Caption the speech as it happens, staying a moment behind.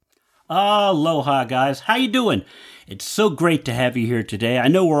Aloha, guys. How you doing? It's so great to have you here today. I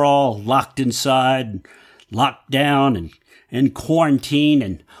know we're all locked inside, locked down, and in quarantine,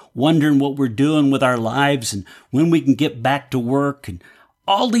 and wondering what we're doing with our lives and when we can get back to work and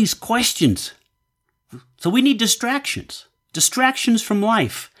all these questions. So we need distractions from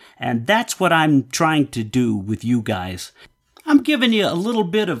life. And that's what I'm trying to do with you guys. I'm giving you a little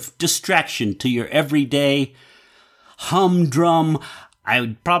bit of distraction to your everyday humdrum. I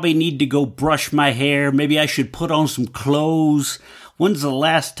would probably need to go brush my hair. Maybe I should put on some clothes. When's the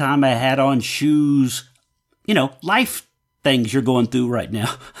last time I had on shoes? You know, life things you're going through right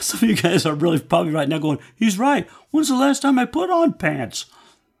now. Some of you guys are really probably right now going, he's right. When's the last time I put on pants?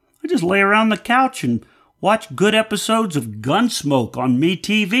 I just lay around the couch and watch good episodes of Gunsmoke on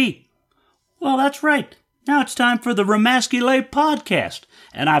MeTV. Well, that's right. Now it's time for the Remasculate podcast.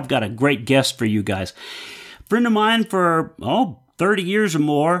 And I've got a great guest for you guys. A friend of mine for, 30 years or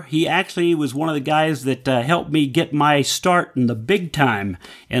more. He actually was one of the guys that helped me get my start in the big time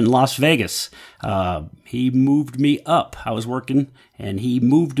in Las Vegas. He moved me up. I was working, and he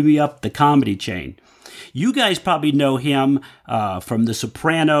moved me up the comedy chain. You guys probably know him from The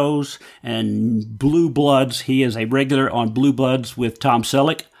Sopranos and Blue Bloods. He is a regular on Blue Bloods with Tom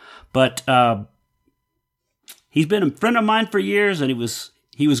Selleck. But he's been a friend of mine for years, and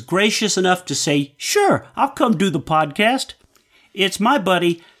he was gracious enough to say, sure, I'll come do the podcast. It's my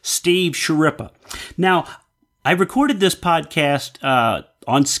buddy, Steve Schirripa. Now, I recorded this podcast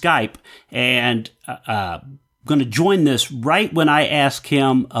on Skype, and I'm going to join this right when I ask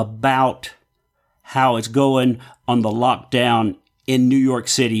him about how it's going on the lockdown in New York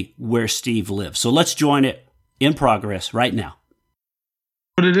City where Steve lives. So let's join it in progress right now.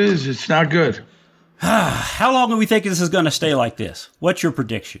 What it is, it's not good. How long do we think this is going to stay like this? What's your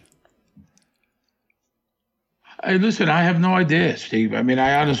prediction? Hey, listen, I have no idea, Steve. I mean,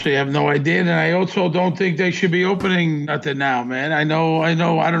 I honestly have no idea, and I also don't think they should be opening nothing now, man. I know. I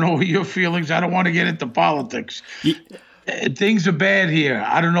don't know what your feelings. I don't want to get into politics. Things are bad here.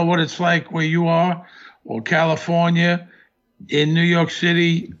 I don't know what it's like where you are or California. In New York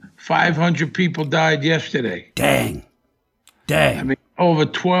City, 500 people died yesterday. Dang. I mean, over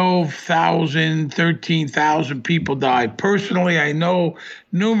 12,000, 13,000 people died. Personally, I know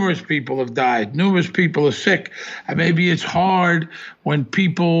numerous people have died. Numerous people are sick. And maybe it's hard when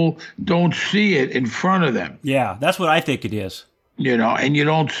people don't see it in front of them. Yeah, that's what I think it is. You know, and you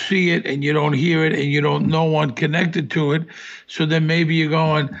don't see it and you don't hear it and you don't know one connected to it. So then maybe you're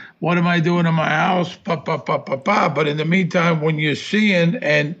going, what am I doing in my house? But in the meantime, when you're seeing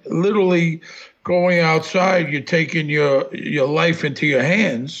and literally going outside, you're taking your life into your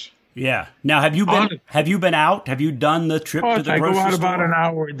hands. Yeah. Now, have you been out? Have you done the trip to the grocery store? I go out about an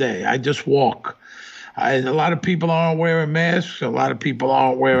hour a day. I just walk. A lot of people aren't wearing masks. A lot of people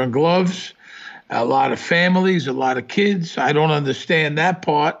aren't wearing gloves. A lot of families, a lot of kids. I don't understand that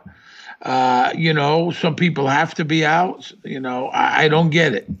part. Some people have to be out. I don't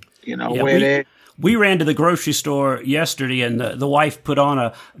get it. We ran to the grocery store yesterday, and the wife put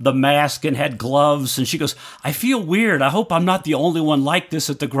on the mask and had gloves, and she goes, I feel weird. I hope I'm not the only one like this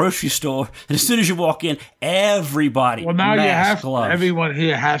at the grocery store. And as soon as you walk in, everybody, well, now mask, gloves. Everyone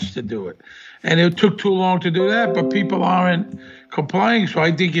here has to do it. And it took too long to do that, but people aren't complying, so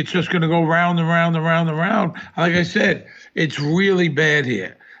I think it's just going to go round and round and round and round. Like I said, it's really bad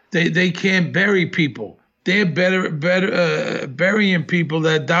here. They can't bury people. They're better burying people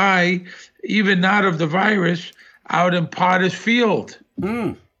that die, even not of the virus, out in Potter's Field.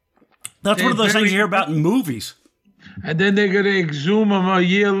 That's one of those things you hear about in movies. And then they're going to exhume them a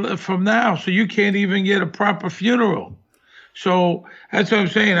year from now, so you can't even get a proper funeral. So that's what I'm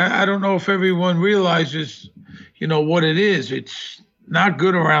saying. I don't know if everyone realizes, what it is. It's not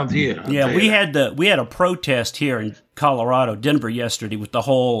good around here. Yeah, we had a protest here in Colorado, Denver yesterday with the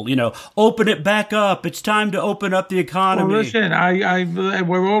whole, open it back up. It's time to open up the economy. Well, listen,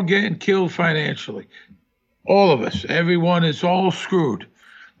 we're all getting killed financially. All of us. Everyone is all screwed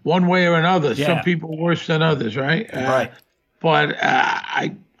one way or another. Yeah. Some people worse than others, right? Right. But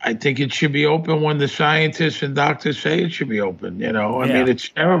I think it should be open when the scientists and doctors say it should be open. I mean, it's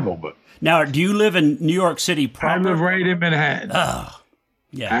terrible, but. Now, do you live in New York City proper? I live right in Manhattan. Oh,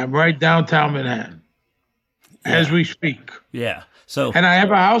 yeah. I'm right downtown Manhattan as we speak. Yeah. And I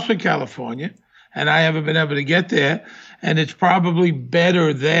have a house in California, and I haven't been able to get there. And it's probably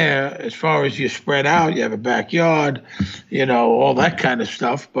better there as far as you spread out. You have a backyard, all that kind of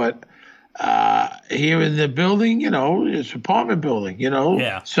stuff. But here in the building, it's an apartment building,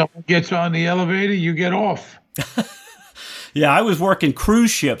 Yeah. Someone gets on the elevator, you get off. Yeah, I was working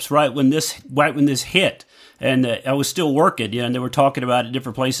cruise ships right when this hit, and I was still working, and they were talking about it in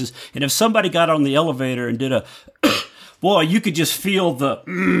different places. And if somebody got on the elevator and did a boy, you could just feel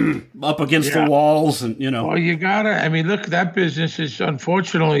the up against the walls, and Well, you gotta. I mean, look, that business is,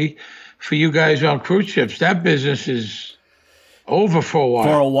 unfortunately for you guys on cruise ships, that business is over for a while.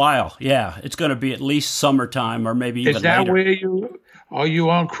 For a while, yeah. It's going to be at least summertime, or maybe even Is that later. where are you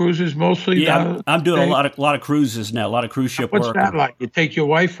on cruises mostly? Yeah, I'm doing a lot of cruises now, a lot of cruise ship work. What's that like? You take your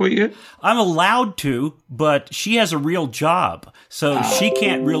wife with you? I'm allowed to, but she has a real job, so she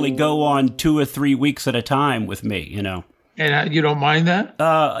can't really go on 2 or 3 weeks at a time with me, you know. And you don't mind that?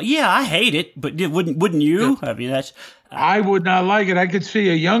 Yeah, I hate it, but wouldn't you? I mean, that's I would not like it. I could see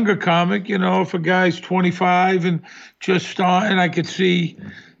a younger comic, if a guy's 25 and just starting, I could see,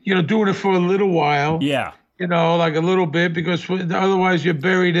 doing it for a little while. Yeah. Like a little bit, because otherwise you're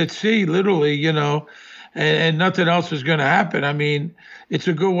buried at sea, literally, and nothing else is going to happen. I mean, it's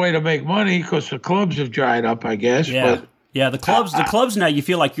a good way to make money because the clubs have dried up, I guess. Yeah. But, yeah, the clubs now, you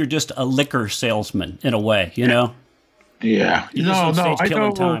feel like you're just a liquor salesman in a way, Yeah. No,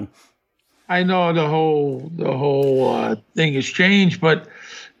 time. I know the whole thing has changed, but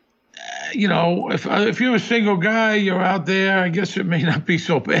if you're a single guy, you're out there, I guess it may not be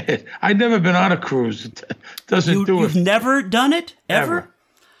so bad. I've never been on a cruise. It doesn't do it. You've never done it? Ever? Never.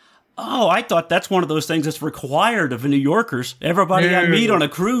 Oh, I thought that's one of those things that's required of New Yorkers. Everybody I meet on a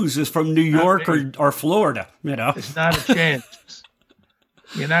cruise is from New York or Florida, It's not a chance.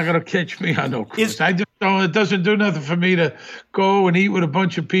 You're not going to catch me on no cruise. I just don't. It doesn't do nothing for me to go and eat with a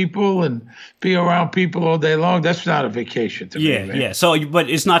bunch of people and be around people all day long. That's not a vacation to me, man. Yeah. So, but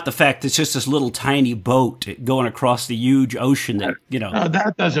it's not the fact it's just this little tiny boat going across the huge ocean that, No,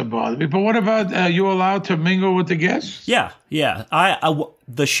 that doesn't bother me. But what about, are you allowed to mingle with the guests? Yeah.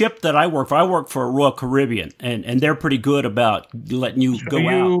 The ship that I work for a Royal Caribbean, and they're pretty good about letting you go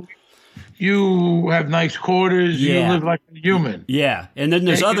out. You have nice quarters. Yeah. You live like a human. Yeah. And then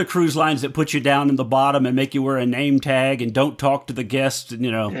there's other cruise lines that put you down in the bottom and make you wear a name tag and don't talk to the guests.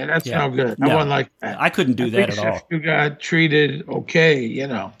 Yeah, that's no good. I wouldn't like that. I couldn't do that at all. If you got treated okay,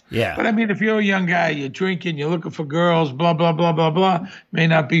 Yeah. But I mean, if you're a young guy, you're drinking, you're looking for girls, blah, blah, blah, blah, blah, may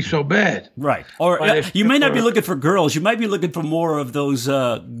not be so bad. Right. Or you may not be looking for girls. You might be looking for more of those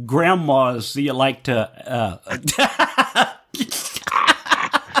grandmas that you like to...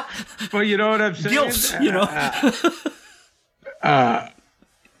 But you know what I'm saying? Gilfs,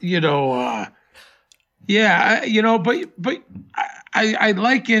 but I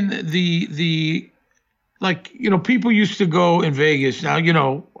liken people used to go in Vegas.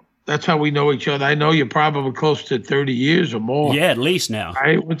 Now, that's how we know each other. I know you're probably close to 30 years or more. Yeah, at least now.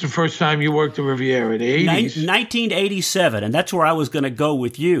 Right? What's the first time you worked the Riviera? The 80s? 1987, and that's where I was going to go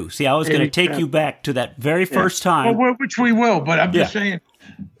with you. See, I was going to take you back to that very first time. Well, which we will, but I'm just saying.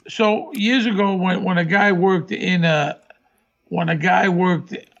 So years ago, when a guy worked in a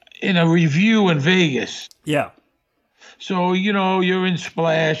review in Vegas. Yeah. So, you're in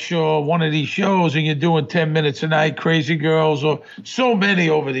Splash or one of these shows and you're doing 10 minutes a night, Crazy Girls, or so many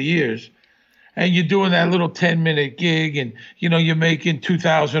over the years. And you're doing that little 10-minute gig and, you're making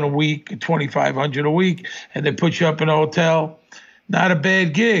 $2,000 a week, $2,500 a week, and they put you up in a hotel. Not a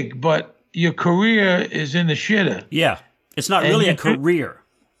bad gig, but your career is in the shitter. Yeah. It's not really a career.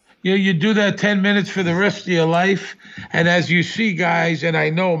 You do that 10 minutes for the rest of your life. And as you see, guys, and I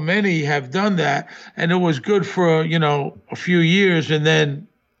know many have done that, and it was good for, a few years and then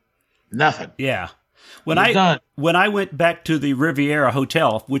nothing. Yeah. When I went back to the Riviera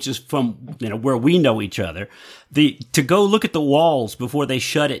Hotel, which is from, where we know each other, to go look at the walls before they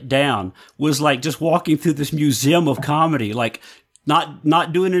shut it down was like just walking through this museum of comedy, like,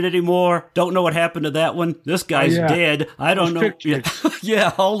 not doing it anymore. Don't know what happened to that one. This guy's dead. I don't know.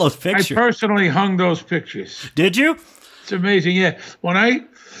 Yeah, all those pictures. I personally hung those pictures. Did you? It's amazing. Yeah.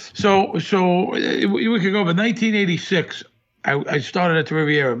 So we could go, but 1986, I started at the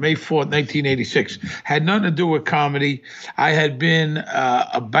Riviera, May 4th, 1986. Had nothing to do with comedy. I had been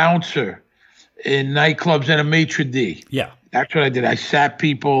a bouncer in nightclubs and a maitre d'. Yeah. That's what I did. I sat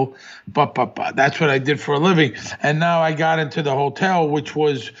people, That's what I did for a living. And now I got into the hotel, which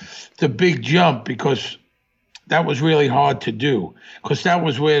was the big jump because that was really hard to do because that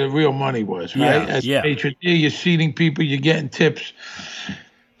was where the real money was, right? As maitre d', you're seating people, you're getting tips.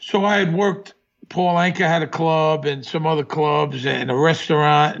 So I had worked, Paul Anka had a club and some other clubs and a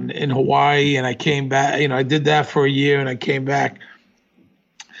restaurant in Hawaii. And I came back, I did that for a year and I came back.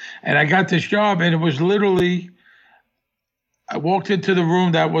 And I got this job and it was literally... I walked into the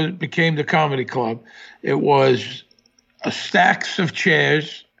room that became the comedy club. It was stacks of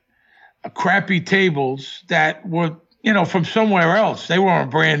chairs, crappy tables that were, from somewhere else. They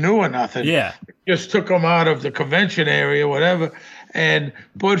weren't brand new or nothing. Yeah. just took them out of the convention area, whatever. And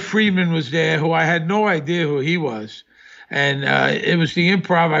Bud Friedman was there, who I had no idea who he was. And it was the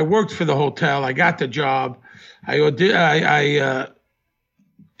Improv. I worked for the hotel. I got the job. I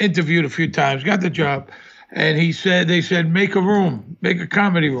interviewed a few times, got the job. And they said, make a room, make a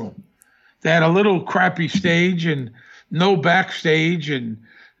comedy room. They had a little crappy stage and no backstage and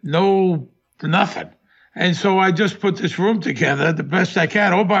no nothing. And so I just put this room together the best I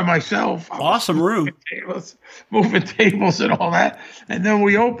can, all by myself. Awesome room. Moving tables and all that. And then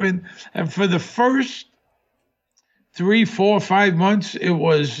we opened. And for the first 3, 4, 5 months, it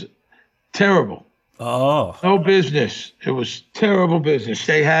was terrible. Oh. No business. It was terrible business.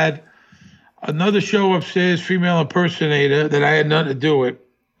 They had another show upstairs, Female Impersonator, that I had nothing to do with,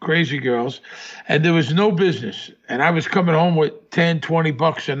 Crazy Girls. And there was no business. And I was coming home with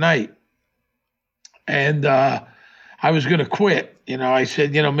 $10-20 a night. And I was going to quit. I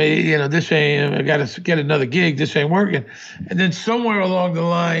said, maybe, this ain't, I got to get another gig. This ain't working. And then somewhere along the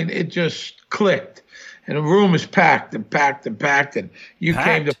line, it just clicked. And the room is packed and packed and packed. And you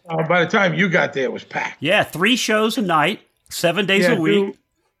came to, by the time you got there, it was packed. Yeah, 3 shows a night, 7 days a week.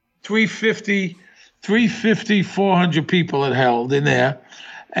 350, 400 people it held in there.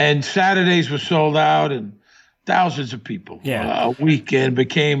 And Saturdays were sold out and thousands of people. Yeah. A weekend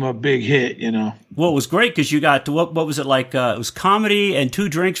became a big hit, Well, it was great because you got to, what was it like? It was comedy and 2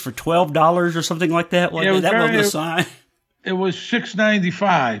 drinks for $12 or something like that. That wasn't the sign. It was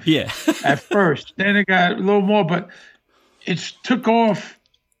 $6.95. Yeah. At first. Then it got a little more, but it took off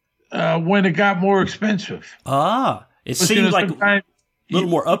when it got more expensive. It seemed like a little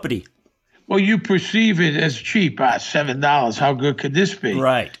more uppity. Well, you perceive it as cheap. $7. How good could this be?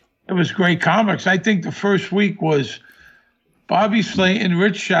 Right. It was great comics. I think the first week was Bobby Slayton,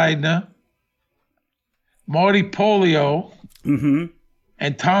 Rich Scheidner, Marty Polio,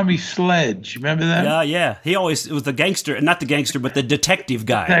 and Tommy Sledge. Remember that? Yeah. It was the gangster, not the gangster, but the detective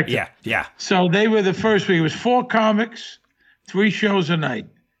guy. Detective. Yeah. So they were the first week. It was 4 comics, 3 shows a night.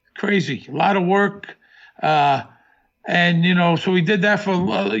 Crazy. A lot of work. And, so we did that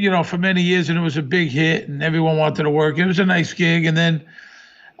for many years, and it was a big hit, and everyone wanted to work. It was a nice gig. And then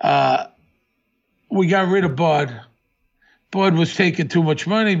we got rid of Bud. Bud was taking too much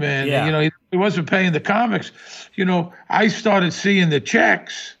money, man. Yeah. He wasn't paying the comics. I started seeing the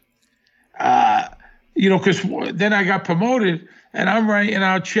checks, because then I got promoted, and I'm writing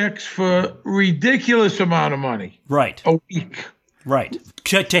out checks for ridiculous amount of money. Right. A week. Right.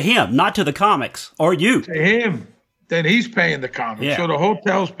 To him, not to the comics or you. To him. Then he's paying the comics. Yeah. So the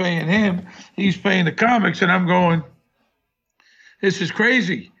hotel's paying him. He's paying the comics, and I'm going, this is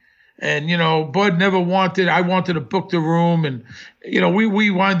crazy. And, Bud never I wanted to book the room. And, we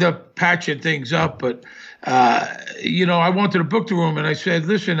wind up patching things up. But, I wanted to book the room. And I said,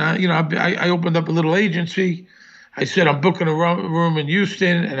 listen, I opened up a little agency. I said, I'm booking a room in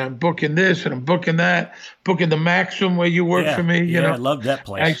Houston, and I'm booking this, and I'm booking that, booking the Maxim where you work for me. I love that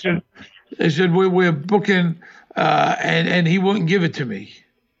place. I said we're booking, and he wouldn't give it to me.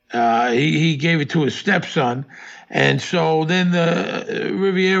 He gave it to his stepson. And so then the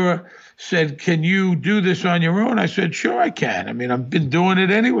Riviera said, can you do this on your own? I said, sure I can. I mean, I've been doing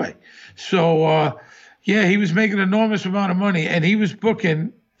it anyway. So, he was making an enormous amount of money, and he was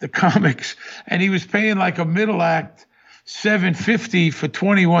booking the comics, and he was paying like a middle act $750 for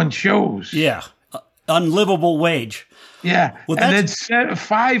 21 shows. Yeah. Unlivable wage. Yeah. Well, and then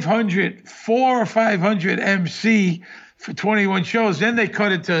 400 or 500 MC for 21 shows. Then they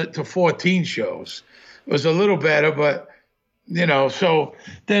cut it to 14 shows. It was a little better, but, so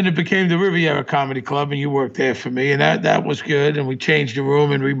then it became the Riviera Comedy Club, and you worked there for me, and that was good. And we changed the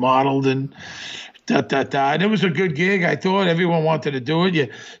room and remodeled and and it was a good gig. I thought everyone wanted to do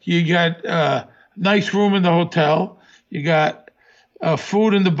it. You got a nice room in the hotel. You got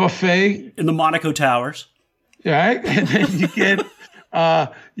food in the buffet. In the Monaco Towers. Right? And then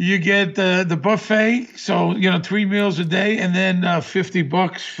you get the buffet. So, 3 meals a day, and then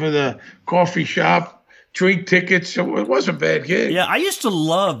 $50 for the coffee shop. Drink tickets, so it wasn't a bad gig. Yeah, I used to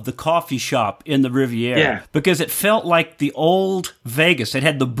love the coffee shop in the Riviera because it felt like the old Vegas. It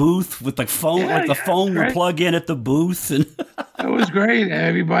had the booth with the phone, phone would plug in at the booth, and it was great.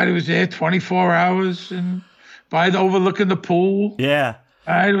 Everybody was there 24 hours, and overlooking the pool. Yeah,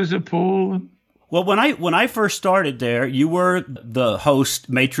 it was a pool. Well, when I first started there, you were the host,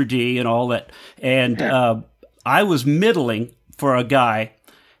 maitre d', and all that, and I was middling for a guy.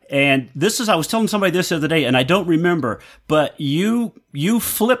 And I was telling somebody this the other day, and I don't remember, but you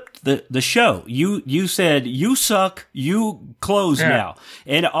flipped the show. You said, you suck, you close now.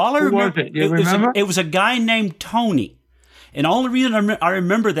 And all I remember, was it? You remember? It was a guy named Tony. And the only reason I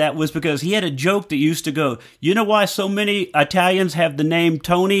remember that was because he had a joke that used to go, you know why so many Italians have the name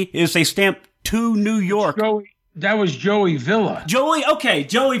Tony? Is they stamp to New York. That was Joey Villa. Joey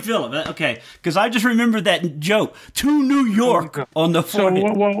Villa. Okay, because I just remember that joke. To New York on the forehead.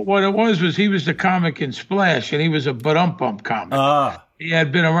 So what it was he was the comic in Splash, and he was a bump comic. He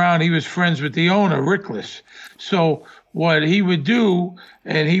had been around. He was friends with the owner, Rickless. So what he would do,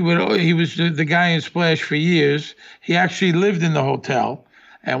 and he was the guy in Splash for years. He actually lived in the hotel.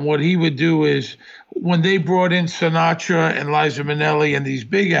 And what he would do is when they brought in Sinatra and Liza Minnelli and these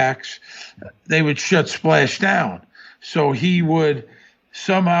big acts, they would shut Splash down. So he would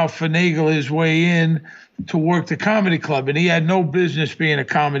somehow finagle his way in to work the comedy club. And he had no business being a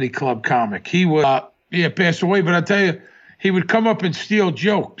comedy club comic. He would, passed away, but I tell you, he would come up and steal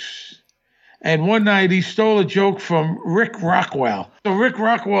jokes. And one night he stole a joke from Rick Rockwell. So Rick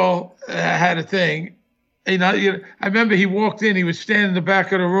Rockwell had a thing. I remember he walked in, he was standing in the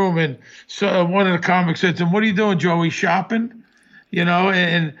back of the room, and so one of the comics said to him, "What are you doing, Joey, shopping?"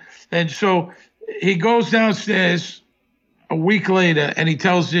 And so he goes downstairs a week later, and he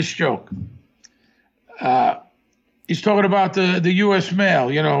tells this joke. He's talking about the U.S. mail,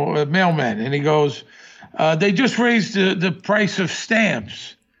 mailmen, and he goes, they just raised the price of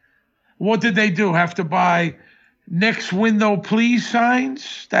stamps. What did they do? Have to buy next window please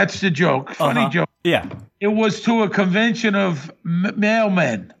signs? That's the joke. Funny joke. Yeah. It was to a convention of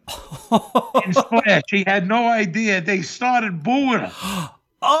mailmen in Splash. He had no idea. They started booing him.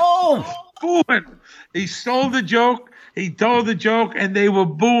 Booing. He stole the joke. He told the joke, and they were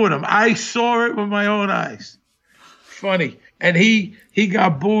booing him. I saw it with my own eyes. Funny. And he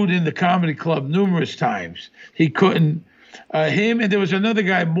got booed in the comedy club numerous times. He couldn't. Him, and there was another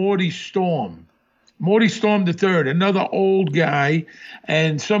guy, Morty Storm III, another old guy,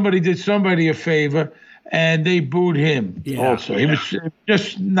 and somebody did somebody a favor, and they booed him also. He was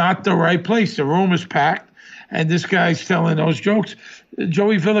just not the right place. The room is packed, and this guy's telling those jokes.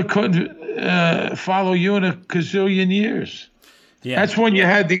 Joey Villa couldn't follow you in a gazillion years. Yeah. That's when you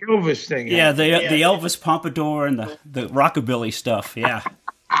had the Elvis thing. Yeah, the Elvis Pompadour and the rockabilly stuff. Yeah.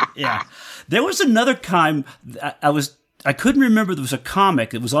 Yeah. There was another time I couldn't remember. There was a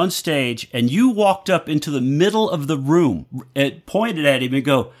comic that was on stage, and you walked up into the middle of the room, and pointed at him and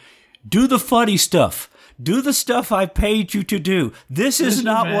go, "Do the funny stuff. Do the stuff I paid you to do. This is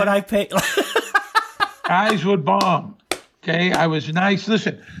not what I paid." Guys would bomb. Okay, I was nice.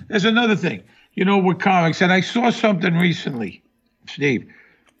 Listen, there's another thing. With comics, and I saw something recently, Steve.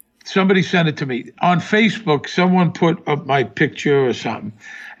 Somebody sent it to me on Facebook. Someone put up my picture or something.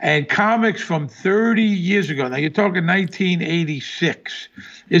 And comics from 30 years ago, now you're talking 1986,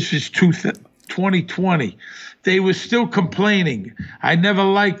 this is 2020, they were still complaining. I never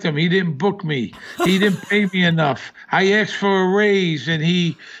liked him. He didn't book me. He didn't pay me enough. I asked for a raise, and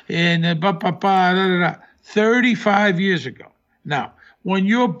 35 years ago. Now, when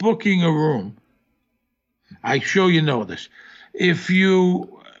you're booking a room, I'm sure you know this, if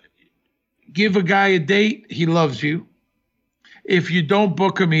you give a guy a date, he loves you. If you don't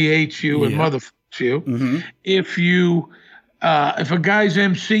book him, he hates you and motherfucks you. Mm-hmm. If a guy's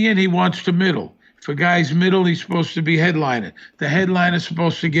emceeing, he wants to middle. If a guy's middle, he's supposed to be headlining. The headliner's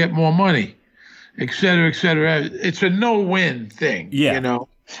supposed to get more money, et cetera, et cetera. It's a no-win thing,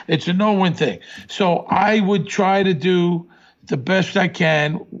 It's a no-win thing. So I would try to do the best I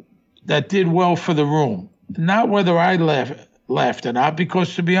can that did well for the room. Not whether I laughed or not,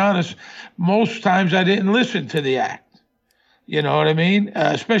 because to be honest, most times I didn't listen to the act. You know what I mean?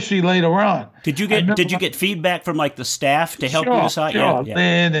 Especially later on. Did you get feedback from like the staff to help you decide? Sure. Yeah.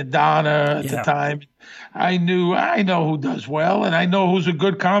 Lynn and Donna at the time. I know who does well, and I know who's a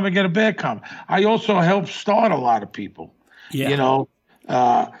good comic and a bad comic. I also helped start a lot of people. Yeah.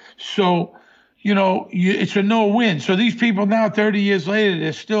 It's a no-win. So these people now, 30 years later,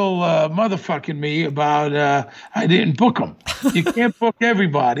 they're still motherfucking me about I didn't book them. You can't book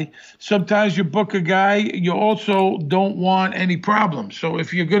everybody. Sometimes you book a guy, you also don't want any problems. So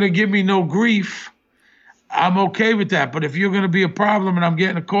if you're going to give me no grief, I'm okay with that. But if you're going to be a problem and I'm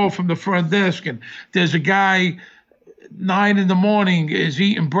getting a call from the front desk and there's a guy 9 a.m. is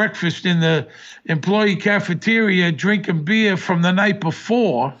eating breakfast in the employee cafeteria, drinking beer from the night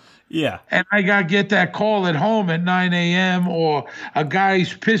before. Yeah. And I got to get that call at home at 9 a.m. or a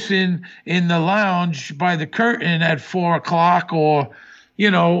guy's pissing in the lounge by the curtain at 4 o'clock or,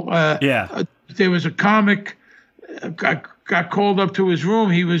 there was a comic got called up to his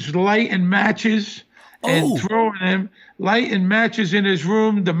room. He was lighting matches and throwing them, lighting matches in his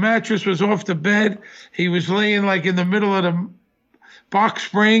room. The mattress was off the bed. He was laying like in the middle of the box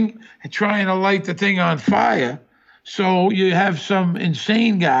spring and trying to light the thing on fire. So you have some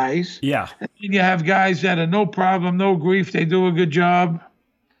insane guys, Yeah. and then you have guys that are no problem, no grief. They do a good job.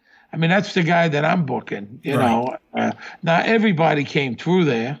 I mean, that's the guy that I'm booking. Right. Now everybody came through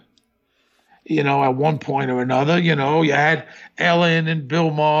there. At one point or another. You had Ellen and Bill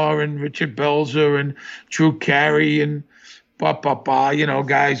Maher and Richard Belzer and Drew Carey and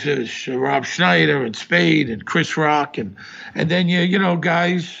guys, Rob Schneider and Spade and Chris Rock, and then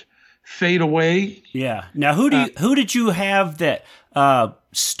guys fade away. Yeah. Now, who did you have that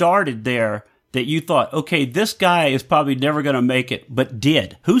started there that you thought, okay, this guy is probably never going to make it, but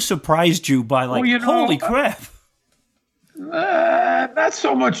did? Who surprised you by holy crap? Not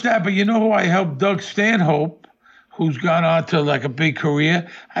so much that, but you know who I helped? Doug Stanhope, who's gone on to like a big career.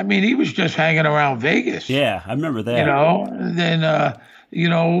 I mean, he was just hanging around Vegas. Yeah, I remember that.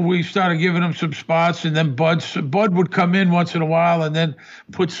 Then we started giving him some spots, and then Bud would come in once in a while, and then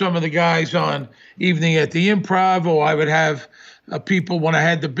put some of the guys on Evening at the Improv, or I would have people when I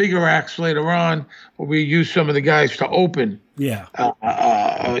had the bigger acts later on, where we used some of the guys to open. Yeah.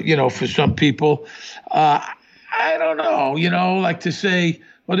 For some people. I don't know, like to say,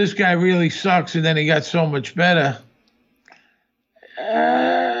 well, this guy really sucks, and then he got so much better.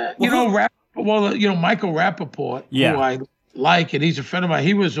 Michael Rappaport, who I like, and he's a friend of mine.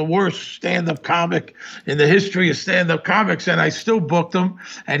 He was the worst stand-up comic in the history of stand-up comics, and I still booked him,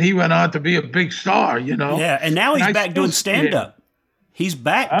 and he went on to be a big star, Yeah, and now he's back doing stand-up. He's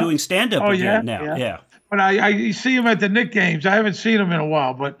back doing stand-up again now. Yeah. But I see him at the Knick games. I haven't seen him in a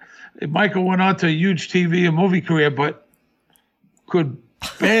while, but Michael went on to a huge TV and movie career, but could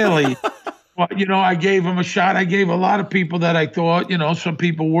barely. I gave him a shot. I gave a lot of people that I thought, some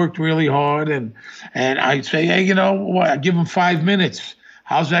people worked really hard, and I'd say, hey, I give him 5 minutes.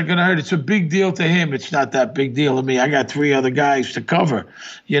 How's that going to hurt? It's a big deal to him. It's not that big deal to me. I got 3 other guys to cover,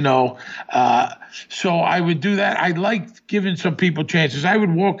 So I would do that. I liked giving some people chances. I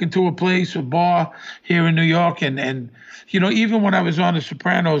would walk into a place, a bar here in New York, and even when I was on The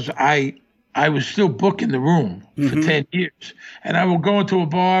Sopranos, I was still booking the room for 10 years. And I would go into a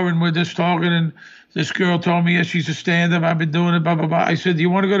bar, and we're just talking, and this girl told me, she's a stand-up. I've been doing it, blah, blah, blah. I said, do you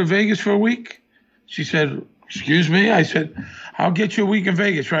want to go to Vegas for a week? She said, excuse me? I said, I'll get you a week in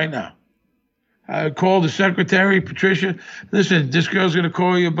Vegas right now. I called the secretary, Patricia. Listen, this girl's going to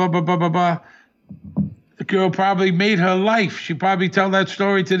call you, blah, blah, blah, blah, blah. The girl probably made her life. She probably tell that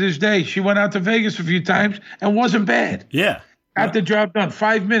story to this day. She went out to Vegas a few times and wasn't bad. Yeah. Got the job done.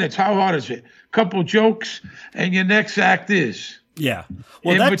 5 minutes. How hard is it? Couple jokes, and your next act is. Yeah.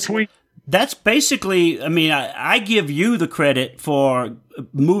 Well, that's basically, I mean, I give you the credit for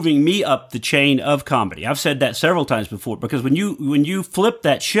moving me up the chain of comedy. I've said that several times before, because when you flipped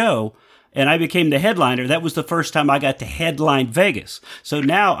that show and I became the headliner, that was the first time I got to headline Vegas. So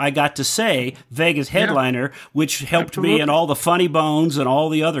now I got to say Vegas headliner, which helped me in all the Funny Bones and all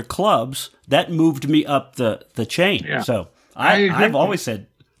the other clubs. That moved me up the chain. Yeah. So I've always said,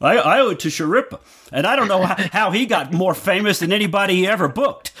 I owe it to Sharippa. And I don't know how he got more famous than anybody he ever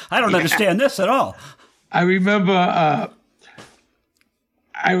booked. I don't understand this at all. I remember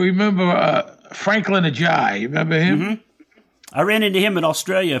Franklin Ajayi. You remember him? Mm-hmm. I ran into him in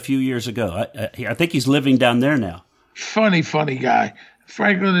Australia a few years ago. I think he's living down there now. Funny guy.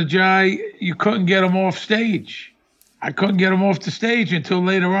 Franklin Ajayi, you couldn't get him off stage. I couldn't get him off the stage until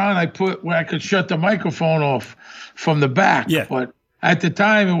later on where I could shut the microphone off from the back. Yeah. But at the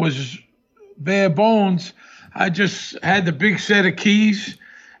time, it was bare bones. I just had the big set of keys,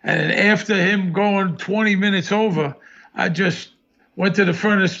 and after him going 20 minutes over, I just went to the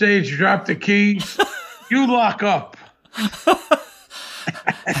front of the stage, dropped the keys. You lock up.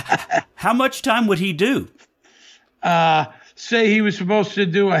 How much time would he do? Say he was supposed to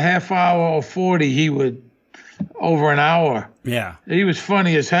do a half hour or 40, he would over an hour. Yeah. He was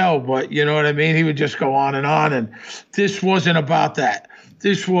funny as hell, but you know what I mean? He would just go on, and this wasn't about that.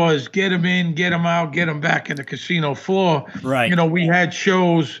 This was get him in, get him out, get him back in the casino floor. Right. We had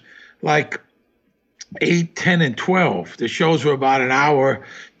shows like 8, 10, and 12. The shows were about an hour,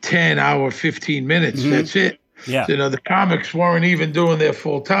 10, hour, 15 minutes. Mm-hmm. That's it. Yeah. The comics weren't even doing their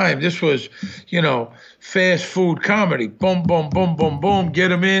full time. This was, fast food comedy. Boom, boom, boom, boom, boom. Get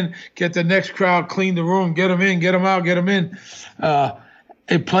them in, get the next crowd, clean the room, get them in, get them out, get them in.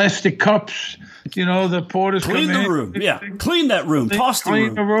 In plastic cups, the porters clean come the in. Room. Yeah, clean that room, toss the room.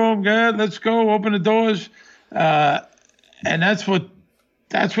 Clean the room, good, let's go, open the doors. And that's what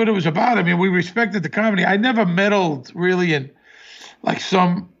it was about. I mean, we respected the comedy. I never meddled really in, like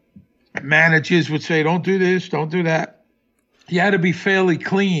some managers would say, don't do this, don't do that. You had to be fairly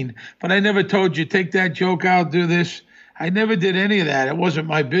clean, but I never told you, take that joke out, do this. I never did any of that. It wasn't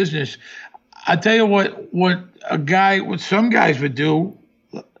my business. I tell you what some guys would do.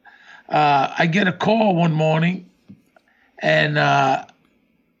 I get a call one morning, and I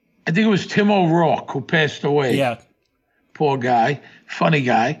think it was Tim O'Rourke who passed away. Yeah. Poor guy, funny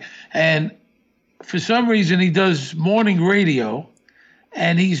guy. And for some reason, he does morning radio,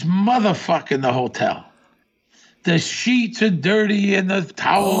 and he's motherfucking the hotel. The sheets are dirty and the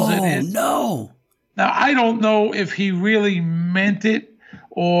towels Oh, in it. no. Now, I don't know if he really meant it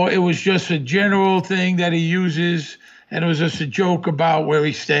or it was just a general thing that he uses, and it was just a joke about where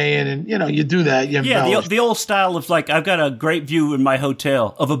he's staying. And, you do that. You Yeah, embellish. the old style of like, I've got a great view in my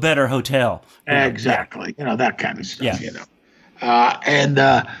hotel, of a better hotel. Exactly. That kind of stuff, Yeah. And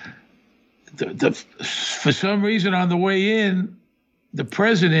for some reason on the way in, the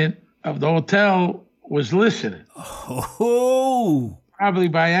president of the hotel was listening. Oh. Probably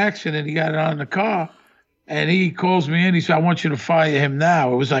by accident, he got it on the car. And he calls me in. He said, I want you to fire him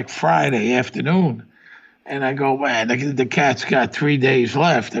now. It was like Friday afternoon. And I go, man, the cat's got 3 days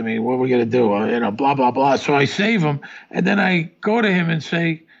left. I mean, what are we going to do? Blah, blah, blah. So I save him. And then I go to him and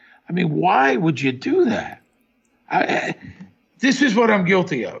say, I mean, why would you do that? This is what I'm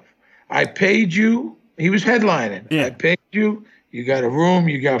guilty of. I paid you. He was headlining. Yeah. I paid you. You got a room.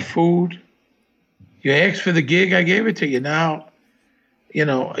 You got food. You asked for the gig. I gave it to you. Now, he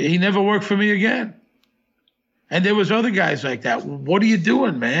never worked for me again. And there was other guys like that. What are you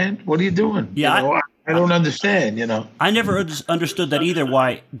doing, man? What are you doing? Yeah, I don't understand, I never understood that either,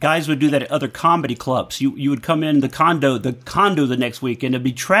 why guys would do that at other comedy clubs. You would come in the condo the next week, and it'd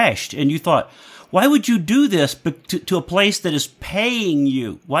be trashed. And you thought, why would you do this to a place that is paying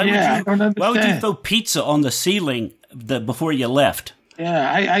you? Why would you throw pizza on the ceiling before you left?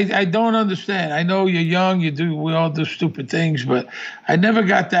 Yeah, I don't understand. I know you're young, we all do stupid things, but I never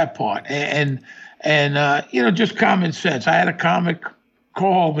got that part. And just common sense. I had a comic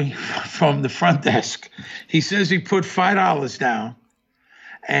call me from the front desk. He says he put $5 down,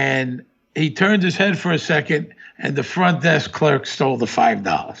 and he turned his head for a second, and the front desk clerk stole the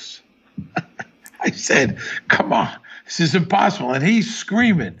 $5. I said, come on, this is impossible. And he's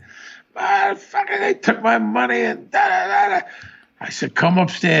screaming, fucking, they took my money and da-da-da-da. I said, come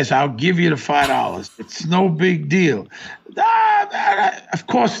upstairs. I'll give you the $5. It's no big deal. Of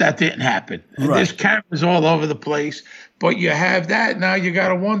course, that didn't happen. Right. There's cameras all over the place, but you have that. Now you got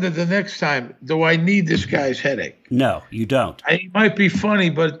to wonder the next time, do I need this guy's headache? No, you don't. It might be funny,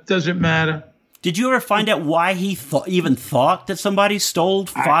 but it doesn't matter. Did you ever find out why he even thought that somebody stole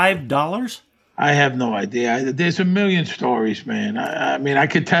 $5? I have no idea. There's a million stories, man. I mean, I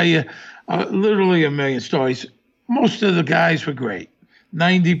could tell you literally a million stories. Most of the guys were great.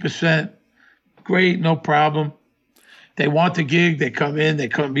 90% great, no problem. They want the gig. They come in. They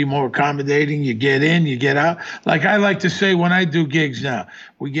couldn't be more accommodating. You get in, you get out. Like I like to say when I do gigs now,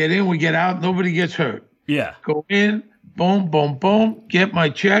 we get in, we get out, nobody gets hurt. Yeah. Go in, boom, boom, boom, get my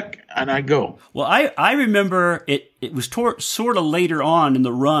check, and I go. Well, I remember it was sort of later on in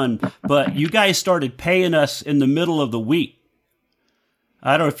the run, but you guys started paying us in the middle of the week.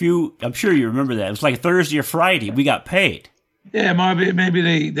 I don't know I'm sure you remember that. It was like Thursday or Friday. We got paid. Yeah,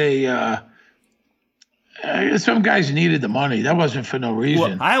 maybe they some guys needed the money. That wasn't for no reason.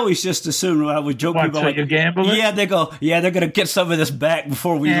 Well, I always just assumed I would joke people like, you gambling? Yeah, they're going to get some of this back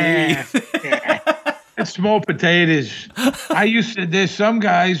before we leave. Yeah. It's small potatoes. There's some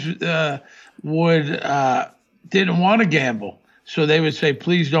guys would didn't want to gamble. So they would say,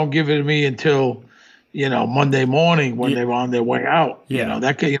 please don't give it to me until Monday morning when they were on their way out. Yeah.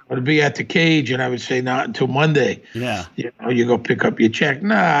 That could to be at the cage, and I would say not until Monday. Yeah. You go pick up your check.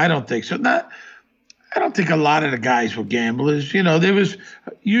 Nah, I don't think so. I don't think a lot of the guys were gamblers. There was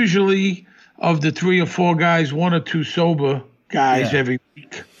usually of the 3 or 4 guys, 1 or 2 sober guys every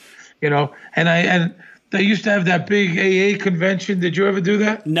week. And they used to have that big AA convention. Did you ever do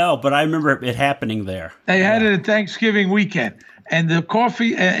that? No, but I remember it happening there. They had it at Thanksgiving weekend. And the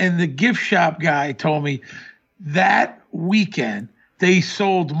coffee and the gift shop guy told me that weekend they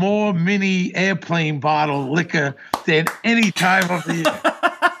sold more mini airplane bottle liquor than any time of the year.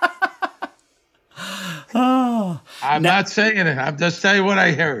 I'm not saying it. I'm just telling you what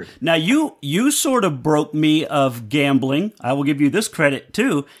I heard. Now, you sort of broke me of gambling. I will give you this credit,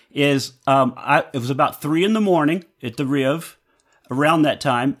 too, is it was about 3 a.m. at the Riv. Around that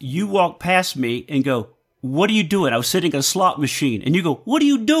time, you walked past me and go, what are you doing? I was sitting at a slot machine. And you go, what are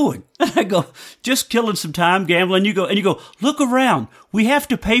you doing? And I go, just killing some time gambling. You go, look around. We have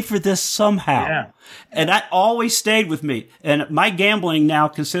to pay for this somehow. Yeah. And that always stayed with me. And my gambling now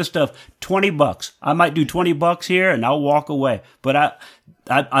consists of $20. I might do $20 here and I'll walk away. But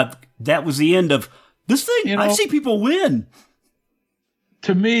I that was the end of this thing. I see people win.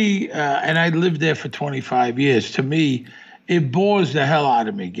 to me, and I lived there for 25 years. To me, it bores the hell out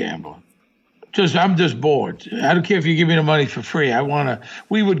of me gambling. I'm just bored. I don't care if you give me the money for free.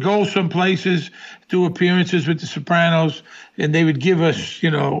 We would go some places, do appearances with the Sopranos, and they would give us,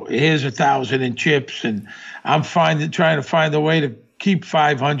 here's 1,000 in chips, and I'm trying to find a way to keep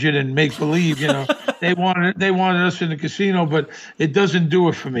 500 and make believe, they wanted us in the casino, but it doesn't do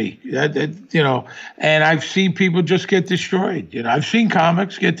it for me. And I've seen people just get destroyed. I've seen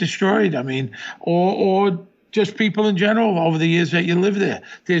comics get destroyed. I mean, or just people in general over the years that you live there.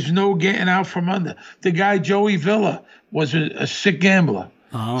 There's no getting out from under. The guy, Joey Villa, was a sick gambler.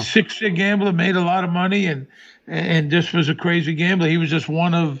 Sick gambler, made a lot of money, and just was a crazy gambler. He was just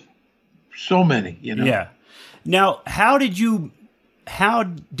one of so many, Yeah. Now, how did you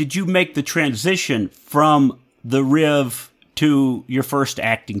make the transition from the Riv to your first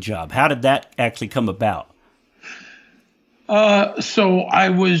acting job? How did that actually come about? It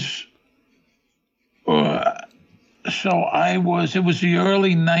was the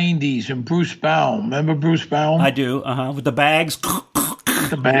early 90s, and Bruce Baum. Remember Bruce Baum? I do, with the bags.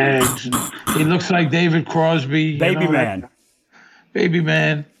 The bags. And he looks like David Crosby. Baby man. Baby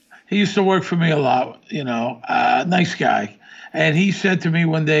man. He used to work for me a lot, nice guy. And he said to me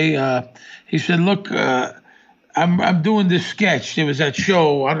one day, he said, look, I'm doing this sketch. There was that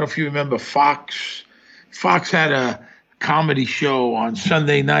show, I don't know if you remember Fox. Fox had a comedy show on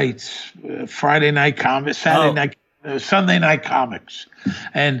Sunday nights, Friday night comedy, Sunday night comics.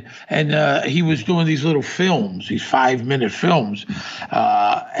 And he was doing these little films, these 5-minute films.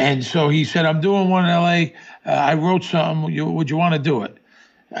 And so he said, I'm doing one in L.A. I wrote something. Would you want to do it?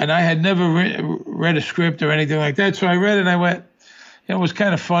 And I had never read a script or anything like that. So I read it and I went, it was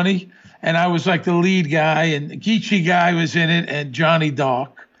kind of funny. And I was like the lead guy, and the Geechee guy was in it, and Johnny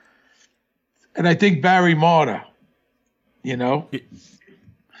Dark. And I think Barry Marder,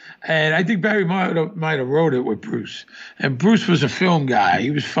 And I think Barry might have wrote it with Bruce. And Bruce was a film guy.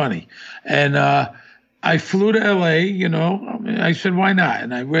 He was funny. And I flew to L.A., I said, why not?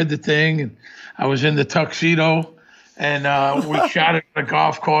 And I read the thing, and I was in the tuxedo. And we shot it on a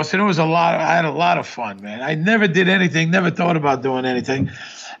golf course, and I had a lot of fun, man. I never did anything, never thought about doing anything.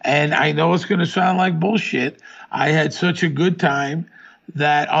 And I know it's going to sound like bullshit. I had such a good time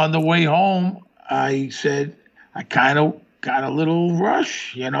that on the way home, I said, I kind of got a little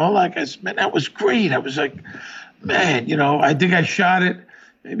rush, like I said, man, that was great. I was like, man, I think I shot it.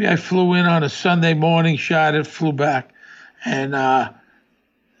 Maybe I flew in on a Sunday morning, shot it, flew back. And,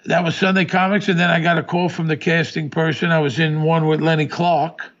 that was Sunday Comics, and then I got a call from the casting person. I was in one with Lenny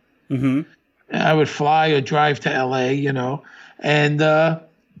Clark. Mm-hmm. I would fly or drive to L.A., and then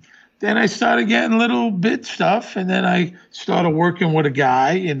I started getting little bit stuff, and then I started working with a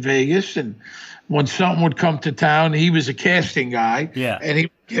guy in Vegas, and when something would come to town, he was a casting guy, and he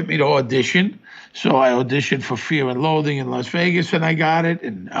would get me to audition. So I auditioned for Fear and Loathing in Las Vegas, and I got it,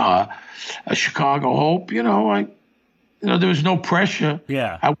 and a Chicago Hope, there was no pressure.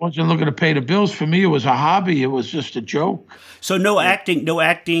 Yeah. I wasn't looking to pay the bills. For me, it was a hobby. It was just a joke. So no acting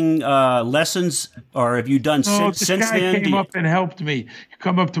lessons, or have you done since then? This guy came up and helped me. He'd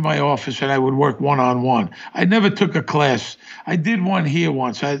come up to my office, and I would work one-on-one. I never took a class. I did one here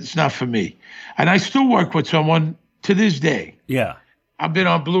once. It's not for me. And I still work with someone to this day. Yeah. I've been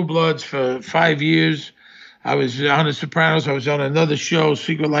on Blue Bloods for 5 years. I was on The Sopranos. I was on another show,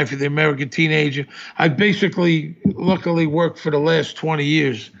 Secret Life of the American Teenager. I basically, luckily, worked for the last 20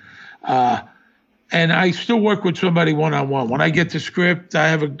 years. And I still work with somebody one-on-one. When I get the script, I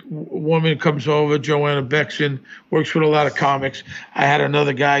have a woman comes over, Joanna Bexon, works with a lot of comics. I had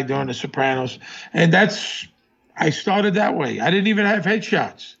another guy doing The Sopranos. And I started that way. I didn't even have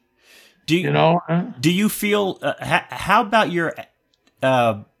headshots. Do you feel, how about your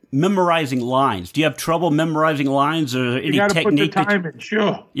memorizing lines? Do you have trouble memorizing lines, or any technique? You got to put the time in,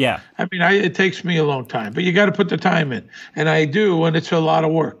 sure. Yeah. I mean, it takes me a long time, but you got to put the time in. And I do, and it's a lot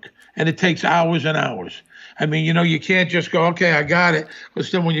of work. And it takes hours and hours. I mean, you can't just go, okay, I got it.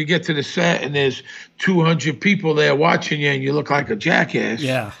 Because then when you get to the set and there's 200 people there watching you and you look like a jackass.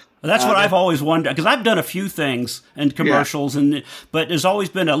 Yeah. That's what I've always wondered, because I've done a few things in commercials, but there's always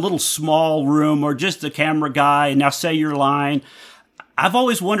been a little small room or just the camera guy, and now say your line. I've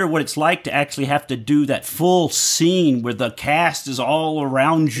always wondered what it's like to actually have to do that full scene where the cast is all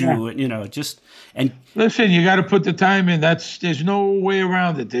around you, and listen, you got to put the time in. There's no way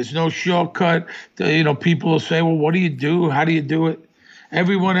around it. There's no shortcut. People will say, well, what do you do? How do you do it?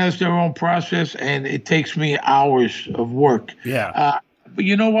 Everyone has their own process, and it takes me hours of work. Yeah. But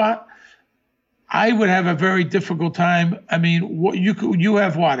you know what? I would have a very difficult time. I mean, you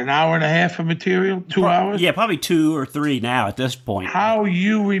have what, an hour and a half of material, 2 hours? Yeah, probably 2 or 3 now at this point. How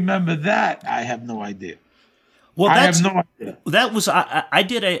you remember that, I have no idea. Well, I have no idea. That was I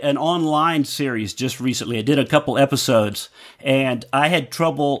did an online series just recently. I did a couple episodes, and I had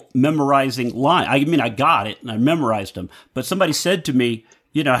trouble memorizing lines. I mean, I got it and I memorized them, but somebody said to me,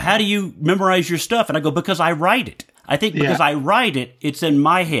 how do you memorize your stuff? And I go, because I write it. I think because I write it, it's in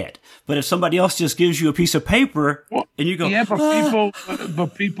my head. But if somebody else just gives you a piece of paper and you go, yeah,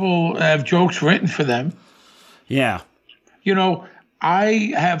 but people have jokes written for them. Yeah.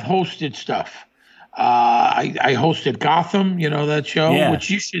 I have hosted stuff. I hosted Gotham, that show, which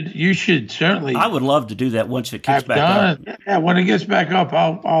you should certainly. I would love to do that once it kicks back up. Yeah, when it gets back up,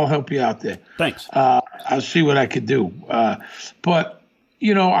 I'll help you out there. Thanks. I'll see what I could do. But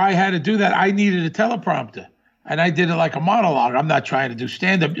I had to do that. I needed a teleprompter, and I did it like a monologue. I'm not trying to do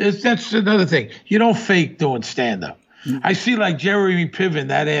stand up. That's another thing. You don't fake doing stand up. I see like Jeremy Piven,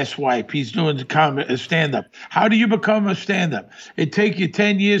 that asswipe. He's doing a stand-up. How do you become a stand-up? It take you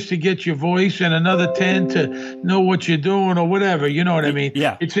 10 years to get your voice and another 10 to know what you're doing or whatever. You know what I mean?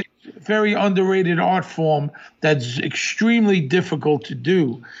 Yeah. It's a very underrated art form that's extremely difficult to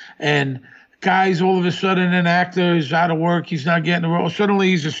do. And guys, all of a sudden, an actor is out of work. He's not getting a role. Suddenly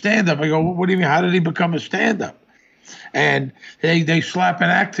he's a stand-up. I go, what do you mean? How did he become a stand-up? And they slap an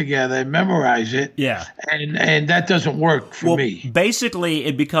act together and memorize it. Yeah. And that doesn't work for me. Basically,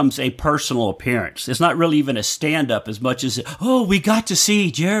 it becomes a personal appearance. It's not really even a stand-up as much as, we got to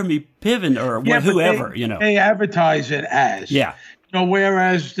see Jeremy Piven or whoever, They advertise it as. Yeah.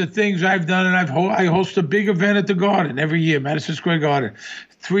 Whereas the things I've done, and I host a big event at the Garden every year, Madison Square Garden.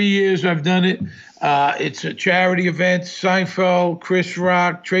 3 years I've done it. It's a charity event. Seinfeld, Chris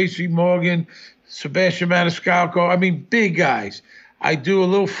Rock, Tracy Morgan, Sebastian Maniscalco. I mean, big guys. I do a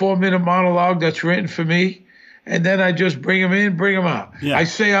little 4-minute monologue that's written for me, and then I just bring them in, bring them out. Yeah. I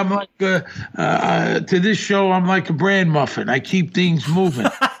say I'm like, to this show, I'm like a bran muffin. I keep things moving.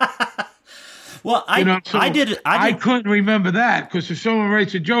 Well, I couldn't remember that because if someone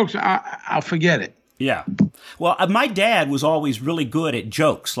writes a joke, I'll forget it. Yeah. Well, my dad was always really good at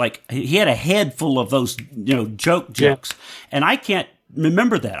jokes. Like he had a head full of those, jokes. Yeah. And I can't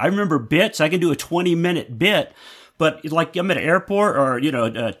remember that. I remember bits. I can do a 20-minute bit, but like I'm at an airport or,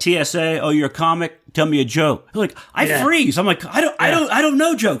 TSA, you're a comic, tell me a joke. Like I freeze. I'm like, I don't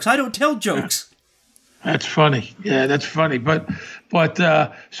know jokes. I don't tell jokes. That's funny. Yeah, that's funny. But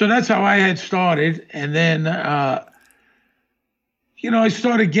so that's how I had started. And then, I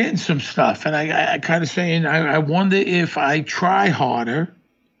started getting some stuff, and I kind of saying, I wonder if I try harder,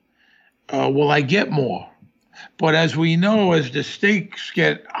 will I get more? But as we know, as the stakes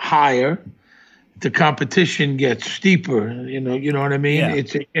get higher, the competition gets steeper. You know what I mean? Yeah.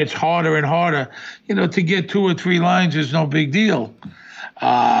 It's harder and harder. To get 2 or 3 lines is no big deal.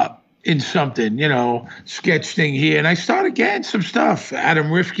 In something, sketch thing here. And I started getting some stuff.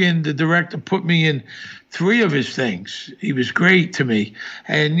 Adam Rifkin, the director, put me in 3 of his things. He was great to me.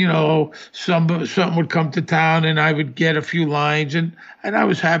 And, something would come to town and I would get a few lines and I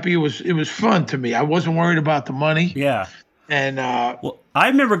was happy. It was fun to me. I wasn't worried about the money. Yeah. And well, I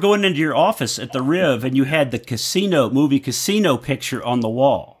remember going into your office at the Riv and you had the movie Casino picture on the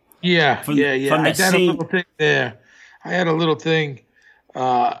wall. Yeah. From I had a little thing there. I had a little thing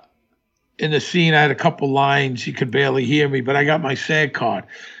in the scene. I had a couple lines. You could barely hear me, but I got my SAG card.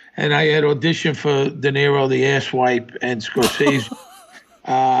 And I had auditioned for De Niro, the asswipe, and Scorsese.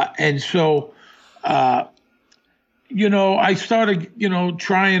 And so, I started,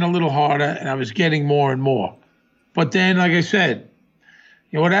 trying a little harder, and I was getting more and more. But then, like I said,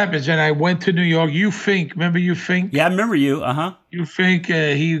 what happens? And I went to New York. You Fink, remember You Fink? Yeah, I remember you. Uh-huh. You Fink,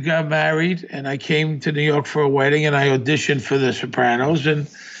 he got married, and I came to New York for a wedding, and I auditioned for The Sopranos, and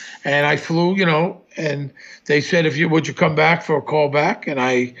I flew, and they said, would you come back for a call back? And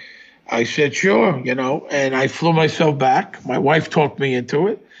I said, sure, and I flew myself back. My wife talked me into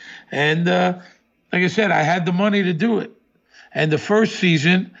it. And like I said, I had the money to do it. And the first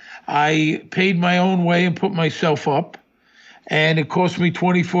season, I paid my own way and put myself up. And it cost me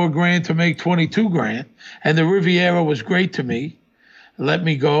 $24,000 to make $22,000. And the Riviera was great to me. Let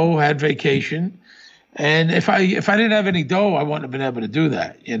me go, had vacation. And if I didn't have any dough, I wouldn't have been able to do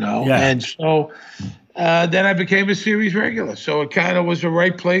that, Yeah. And so then I became a series regular. So it kind of was the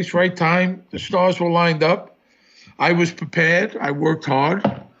right place, right time. The stars were lined up. I was prepared. I worked hard.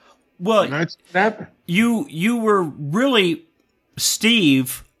 Well, and that's what happened. You were really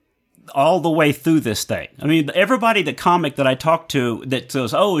Steve all the way through this thing. I mean, the comic that I talked to that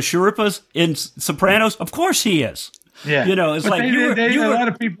says, is Sharippa's in Sopranos? Of course he is. Yeah. It's but like a lot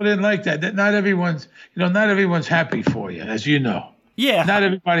of people didn't like that. That not everyone's happy for you, as you know. Yeah. Not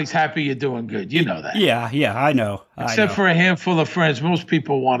everybody's happy you're doing good. You know that. Yeah, I know. Except for a handful of friends, most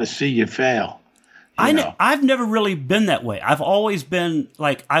people want to see you fail. I've never really been that way. I've always been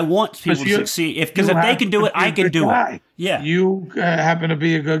like, I want people to succeed. Because if they can do it, I can do it. Yeah. You happen to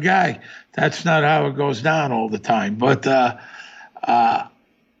be a good guy. That's not how it goes down all the time. But, and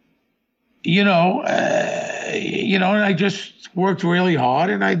I just worked really hard,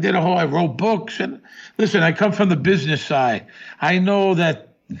 and I wrote books. And listen, I come from the business side. I know that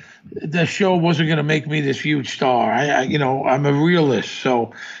the show wasn't going to make me this huge star. I'm a realist.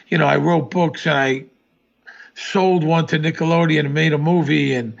 So, I wrote books, and I sold one to Nickelodeon and made a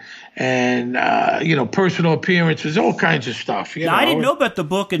movie, and personal appearances, all kinds of stuff. Now, I didn't know about the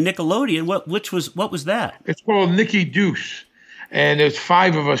book and Nickelodeon. What was that? It's called Nicky Deuce, and there's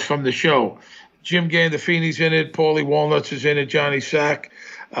 5 of us from the show. Jim Gandolfini's in it, Paulie Walnuts is in it, Johnny Sack,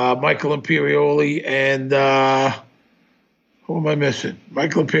 Michael Imperioli, and who am I missing?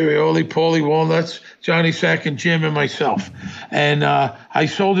 Michael Imperioli, Paulie Walnuts, Johnny Sack, and Jim, and myself. And I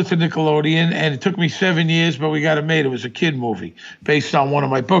sold it to Nickelodeon, and it took me 7 years, but we got it made. It was a kid movie based on one of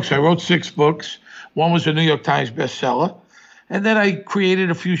my books. I wrote 6 books. One was a New York Times bestseller. And then I created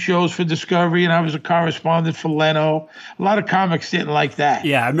a few shows for Discovery, and I was a correspondent for Leno. A lot of comics didn't like that.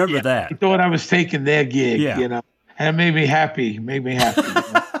 Yeah, I remember that. They thought I was taking their gig, and it made me happy.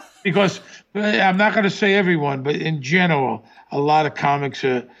 Because I'm not going to say everyone, but in general, a lot of comics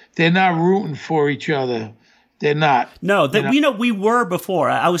they're not rooting for each other. They're not. No, we were before.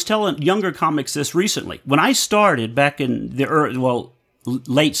 I was telling younger comics this recently. When I started back in the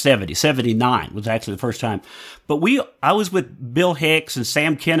late 70s, 79 was actually the first time. But I was with Bill Hicks and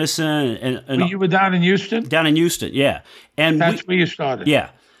Sam Kinison. And you were down in Houston? Down in Houston, yeah. And that's where you started. Yeah.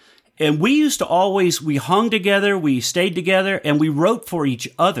 And we used to we hung together, we stayed together, and we wrote for each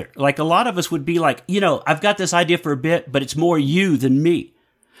other. Like a lot of us would be like, I've got this idea for a bit, but it's more you than me.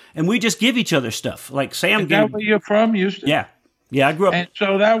 And we just give each other stuff. Like Sam. Is that where you're from, Houston? Yeah. Yeah, I grew up. And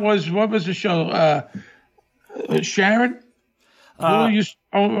so what was the show? Sharon? Who used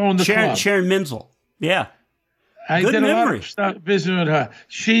to own the club? Sharon Menzel. Yeah. I did a lot of stuff visiting with her.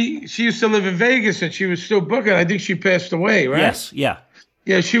 She used to live in Vegas, and she was still booking. I think she passed away, right? Yes, yeah.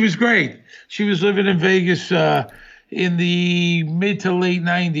 Yeah, she was great. She was living in Vegas in the mid to late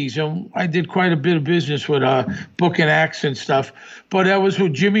 90s, and I did quite a bit of business with her, booking acts and stuff. But that was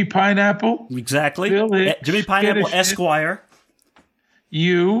with Jimmy Pineapple. Exactly. Bill Hicks, Jimmy Pineapple, Esquire.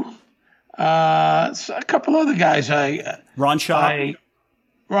 A couple other guys. Ron Schock.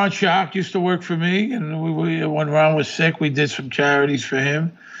 Ron Schock used to work for me, and when Ron was sick, we did some charities for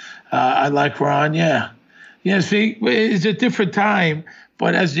him. I like Ron, yeah. Yeah, see, it's a different time,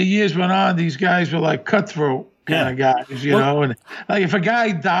 but as the years went on, these guys were like cutthroat kind of guys, and like if a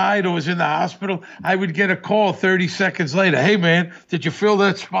guy died or was in the hospital, I would get a call 30 seconds later. Hey, man, did you fill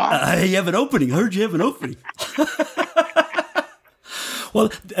that spot? You have an opening. I heard you have an opening. Well,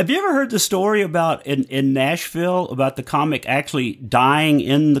 have you ever heard the story about in Nashville about the comic actually dying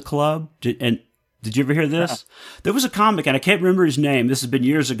in the club? Did you ever hear this? There was a comic, and I can't remember his name. This has been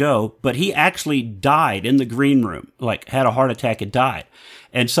years ago, but he actually died in the green room, like had a heart attack and died.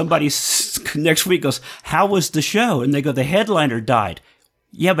 And somebody next week goes, "How was the show?" And they go, "The headliner died."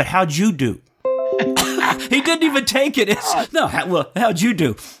 Yeah, but how'd you do? He didn't even take it. How'd you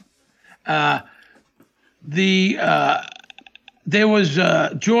do? There was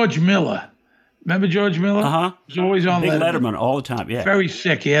George Miller. Remember George Miller? Uh-huh. He was always on Big Letterman all the time, yeah. Very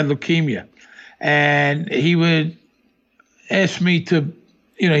sick. He had leukemia. And he would ask me to,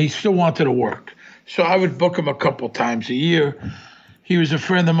 he still wanted to work. So I would book him a couple times a year. He was a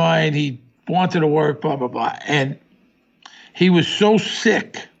friend of mine. He wanted to work, blah, blah, blah. And he was so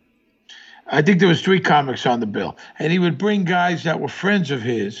sick. I think there was 3 comics on the bill. And he would bring guys that were friends of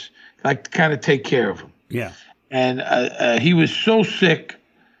his, like to kind of take care of him. Yeah. And he was so sick,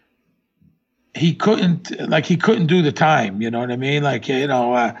 he couldn't do the time. You know what I mean? Like, he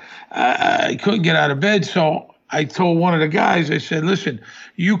couldn't get out of bed. So I told one of the guys, I said, "Listen,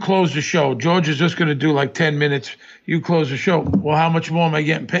 you close the show. George is just going to do like 10 minutes. You close the show." "Well, how much more am I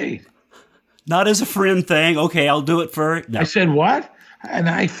getting paid?" Not as a friend thing. Okay, I'll do it for. No. I said, "What?" And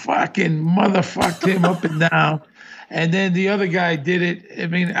I fucking motherfucked him up and down. And then the other guy did it. I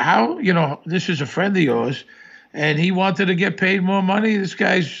mean, how, this is a friend of yours. And he wanted to get paid more money. This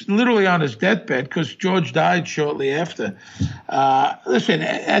guy's literally on his deathbed because George died shortly after. Listen,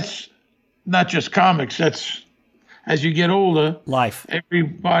 that's not just comics. That's, as you get older, life.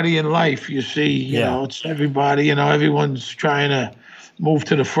 Everybody in life, you see, you know, it's everybody, everyone's trying to move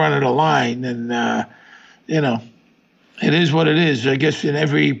to the front of the line. And, It is what it is. I guess in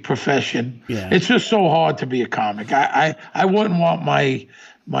every profession, Yeah. it's just so hard to be a comic. I wouldn't want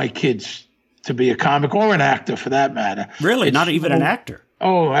my kids to be a comic or an actor for that matter. Really, It's not even an so- actor.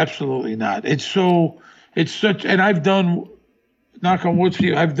 Oh, absolutely not. It's such, and I've done, knock on wood for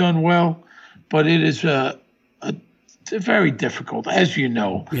you, I've done well, but it is very difficult, as you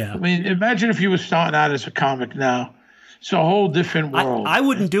know. Yeah. I mean, imagine if you were starting out as a comic now. It's a whole different world. I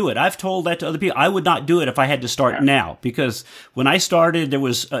wouldn't do it. I've told that to other people. I would not do it if I had to start now, because when I started, there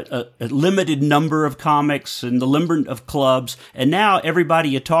was a limited number of comics and the limit of clubs, and now everybody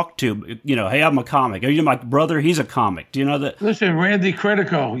you talk to, hey, I'm a comic. Are you my brother? He's a comic. Do you know that? Listen, Randy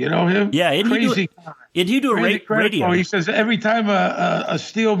Critico, you know him? Yeah, Crazy. Did he do a Randy radio? Critico, he says every time a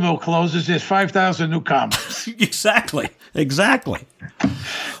steel mill closes, there's 5,000 new comics. Exactly.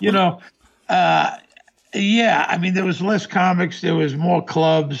 You know, yeah, I mean, there was less comics, there was more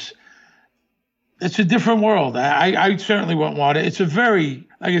clubs. It's a different world. I certainly wouldn't want it. It's a very,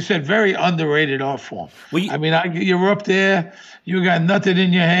 like I said, very underrated art form. Well, you're up there, you got nothing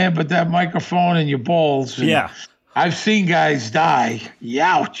in your hand but that microphone and your balls. And Yeah. I've seen guys die.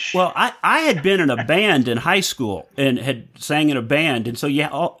 Youch. Well, I had been in a band in high school and had sang in a band. And so,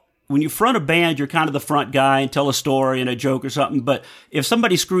 when you front a band, you're kind of the front guy and tell a story and a joke or something. But if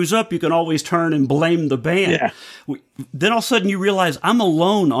somebody screws up, you can always turn and blame the band. Yeah. Then all of a sudden you realize I'm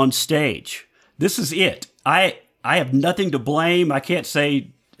alone on stage. This is it. I have nothing to blame. I can't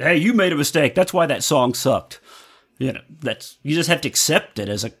say, hey, you made a mistake. That's why that song sucked. You just have to accept it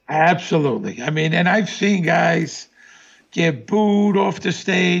as a. Absolutely. I mean, and I've seen guys get booed off the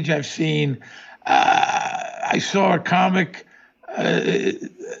stage. I've seen, I saw a comic,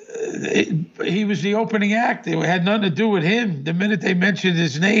 he was the opening act. It had nothing to do with him. The minute they mentioned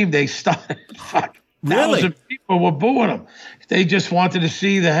his name, they started, Really? 1,000 people were booing him. They just wanted to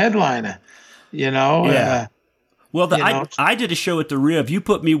see the headliner, Yeah. Well, you know. I did a show at the Riv. You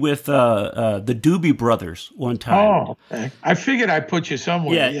put me with the Doobie Brothers one time. Oh, okay. I figured I'd put you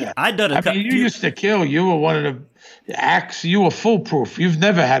somewhere. Yeah. I'd done I mean, you used to kill. You were one of the acts. You were foolproof. You've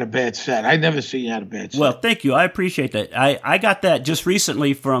never had a bad set. I never seen you had a bad set. Well, thank you. I appreciate that. I got that just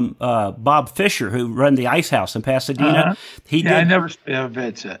recently from Bob Fisher, who run the Ice House in Pasadena. I never had a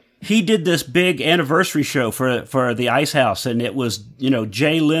bad set. He did this big anniversary show for the Ice House, and it was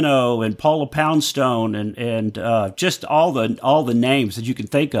Jay Leno and Paula Poundstone and just all the names that you can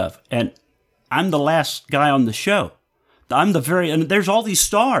think of. And I'm the last guy on the show. And there's all these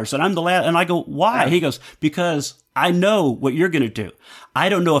stars, and I'm the last. And I go, why? He goes, because I know what you're going to do. I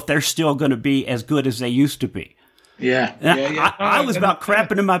don't know if they're still going to be as good as they used to be. Yeah. And I was about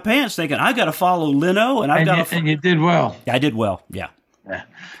crapping in my pants, thinking I got to follow Leno, and and you did well. I did well. Yeah. Yeah.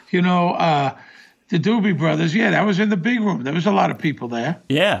 The Doobie Brothers, that was in the big room. There was a lot of people there.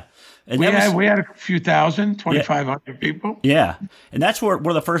 Yeah. And we had a few thousand, 2,500 people. Yeah. And that's one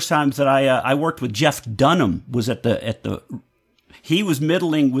of the first times that I worked with Jeff Dunham was he was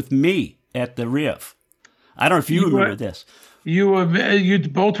middling with me at the Riv. I don't know if you remember this. You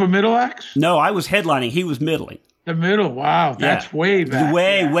both were middle acts? No, I was headlining. He was middling. The middle. Wow. That's way back.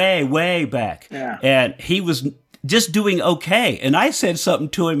 Way back. Yeah. And he was just doing okay. And I said something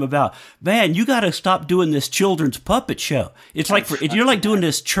to him about, man, you got to stop doing this children's puppet show. It's you're like doing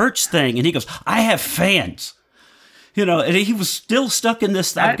this church thing. And he goes, I have fans. And he was still stuck in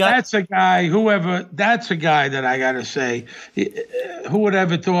this. That's a guy that I got to say, who would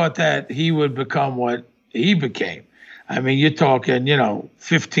ever thought that he would become what he became? I mean, you're talking,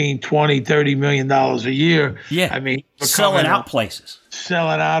 $15, $20, $30 million a year. Yeah. I mean, selling out places.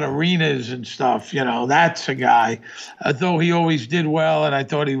 Selling out arenas and stuff. That's a guy. Though he always did well, and I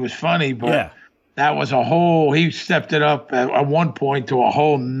thought he was funny, but that was he stepped it up at one point to a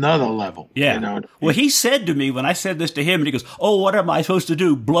whole nother level. Yeah. Well, he said to me when I said this to him, and he goes, oh, what am I supposed to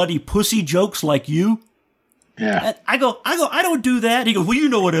do? Bloody pussy jokes like you? Yeah. And I go, I don't do that. He goes, well, you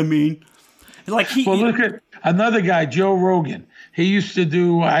know what I mean. Look at another guy, Joe Rogan. He used to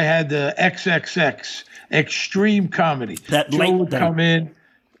do, I had the XXX, Extreme Comedy. Joe would come in.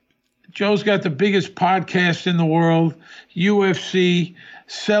 Joe's got the biggest podcast in the world, UFC,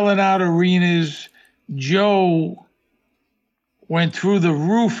 selling out arenas. Joe went through the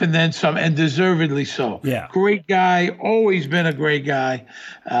roof and then some, and deservedly so. Yeah. Great guy, always been a great guy.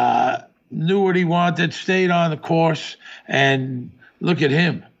 Knew what he wanted, stayed on the course, and look at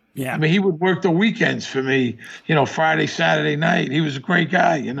him. Yeah. I mean, he would work the weekends for me, Friday, Saturday night. He was a great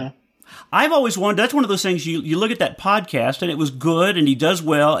guy, I've always wondered, that's one of those things, you look at that podcast and it was good and he does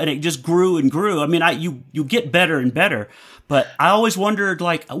well and it just grew and grew. I mean, you get better and better. But I always wondered,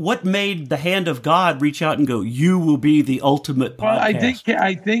 like, what made the hand of God reach out and go, "You will be the ultimate podcast"? Well,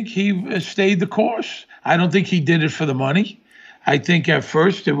 I think he stayed the course. I don't think he did it for the money. I think at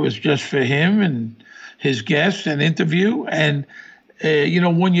first it was just for him and his guests and interview. And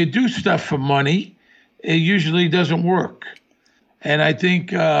when you do stuff for money, it usually doesn't work. And I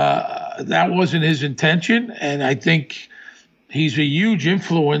think that wasn't his intention. And I think he's a huge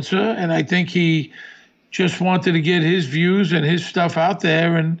influencer. And I think he just wanted to get his views and his stuff out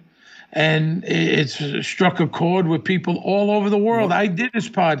there. And it's struck a chord with people all over the world. I did this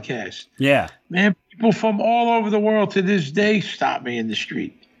podcast. Yeah. Man, people from all over the world to this day stop me in the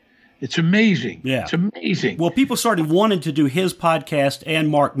street. It's amazing. Yeah. It's amazing. Well, people started wanting to do his podcast and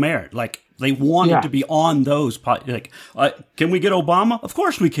Mark Merritt. Like, they wanted to be on those. Can we get Obama? Of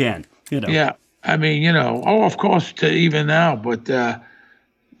course we can. Yeah. I mean, of course, to even now. But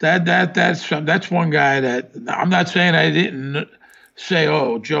that's one guy that I'm not saying I didn't say,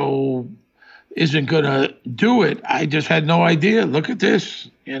 oh, Joe isn't going to do it. I just had no idea. Look at this,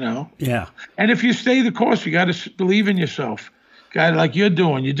 Yeah. And if you stay the course, you got to believe in yourself. Guy like you're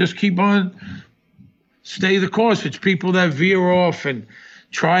doing, you just keep on, stay the course. It's people that veer off and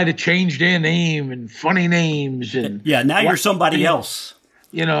try to change their name and funny names. And now you're somebody else.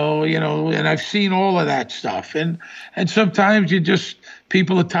 And I've seen all of that stuff. And sometimes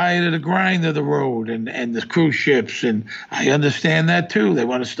people are tired of the grind of the road and the cruise ships. And I understand that too. They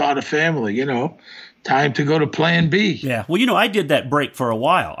want to start a family, time to go to plan B. Yeah. Well, I did that break for a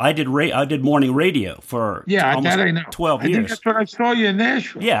while. I did morning radio for almost I know. 12 years. I think that's what I saw you in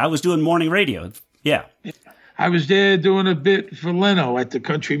Nashville. Yeah, I was doing morning radio. Yeah. I was there doing a bit for Leno at the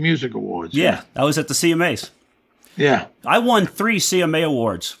Country Music Awards. Yeah, I was at the CMAs. Yeah. I won 3 CMA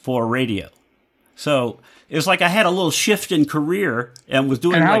awards for radio. So it was like I had a little shift in career and was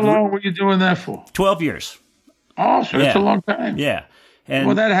doing. And how long were you doing that for? 12 years. Oh, so that's a long time. Yeah. And,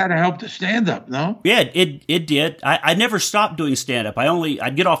 well, that had to help the stand-up, no? Yeah, it did. I never stopped doing stand-up.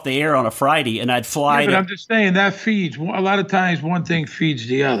 I'd get off the air on a Friday, and I'd fly. Yeah, but I'm just saying, that feeds. A lot of times, one thing feeds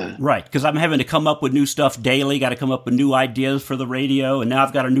the other. Right, because I'm having to come up with new stuff daily, got to come up with new ideas for the radio, and now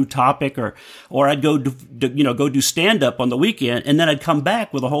I've got a new topic, or I'd go do stand-up on the weekend, and then I'd come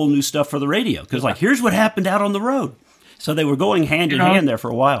back with a whole new stuff for the radio, because, here's what happened out on the road. So they were going hand in hand there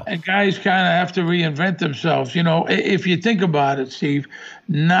for a while. And guys kind of have to reinvent themselves. If you think about it, Steve,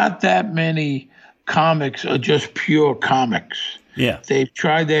 not that many comics are just pure comics. Yeah. They've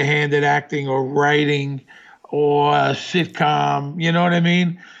tried their hand at acting or writing or a sitcom. You know what I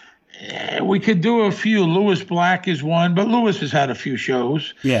mean? We could do a few. Louis Black is one, but Louis has had a few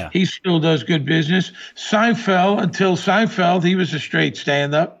shows. Yeah. He still does good business. Until Seinfeld, he was a straight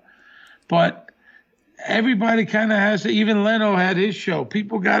stand-up. But everybody kind of has, even Leno had his show.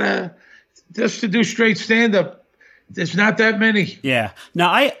 People just to do straight stand-up, there's not that many. Yeah.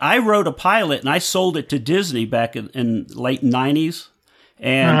 Now, I wrote a pilot, and I sold it to Disney back in late 90s,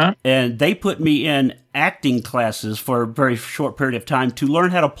 and they put me in acting classes for a very short period of time to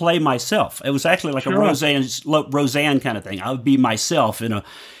learn how to play myself. It was actually like a Roseanne kind of thing. I would be myself, and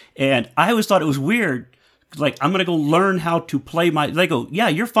I always thought it was weird. Like, I'm going to go learn how to play they go, yeah,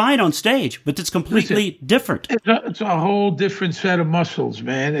 you're fine on stage, but it's completely different. It's a whole different set of muscles,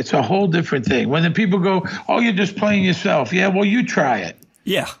 man. It's a whole different thing. When the people go, oh, you're just playing yourself. Yeah, well, you try it.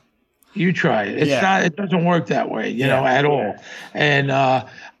 Yeah. You try it. It doesn't work that way, at all. And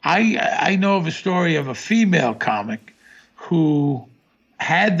I know of a story of a female comic who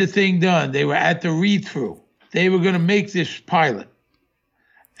had the thing done. They were at the read-through. They were going to make this pilot,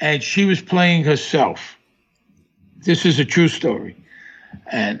 and she was playing herself. This is a true story.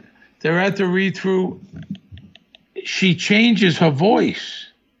 And they're at the read-through. She changes her voice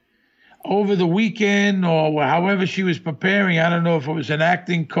over the weekend or however she was preparing. I don't know if it was an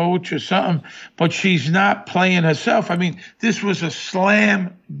acting coach or something, but she's not playing herself. I mean, this was a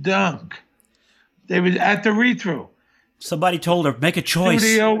slam dunk. They were at the read-through. Somebody told her, make a choice.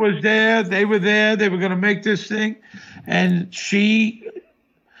 Studio was there. They were there. They were going to make this thing. And she...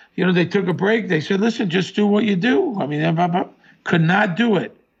 they took a break. They said, listen, just do what you do. I mean, could not do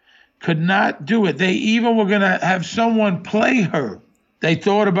it. Could not do it. They even were going to have someone play her. They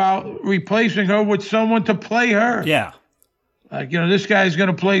thought about replacing her with someone to play her. Yeah. Like, this guy's going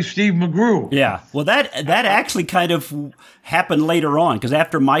to play Steve McGrew. Yeah. Well, that actually kind of happened later on, because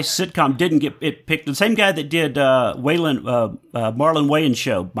after my sitcom didn't get it picked, the same guy that did Marlon Wayans'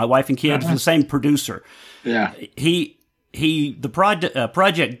 show, My Wife and Kids, the same producer. Yeah. The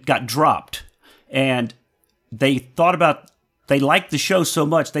project got dropped, and they liked the show so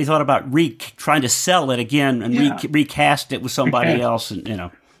much they thought about trying to sell it again and recast it with somebody else,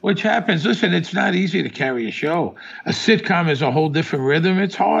 and Which happens. Listen, it's not easy to carry a show. A sitcom is a whole different rhythm.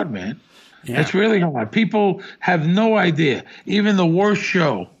 It's hard, man. Yeah. It's really hard. People have no idea. Even the worst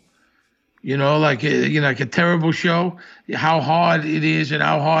show, like a terrible show, how hard it is and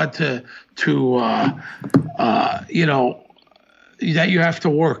how hard to that you have to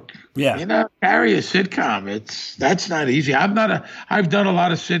work. Yeah. Carry a sitcom. That's not easy. I've done a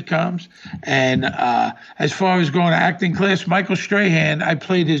lot of sitcoms, and as far as going to acting class, Michael Strahan, I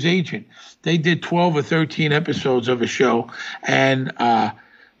played his agent. They did 12 or 13 episodes of a show, and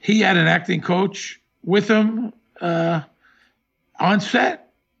he had an acting coach with him on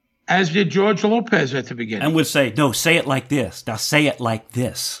set, as did George Lopez at the beginning. And would say, no, say it like this. Now say it like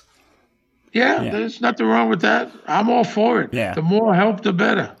this. Yeah, there's nothing wrong with that. I'm all for it. Yeah. The more help, the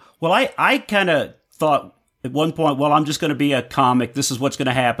better. Well, I kind of thought at one point, well, I'm just going to be a comic. This is what's going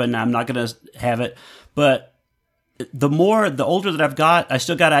to happen. I'm not going to have it. But the older that I've got, I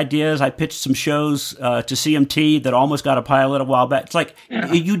still got ideas. I pitched some shows to CMT that almost got a pilot a while back. It's like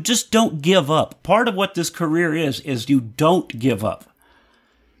you just don't give up. Part of what this career is you don't give up.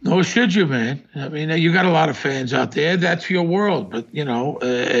 No, should you, man? I mean, you got a lot of fans out there. That's your world. But, you know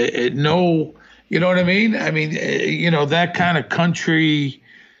what I mean? I mean, that kind of country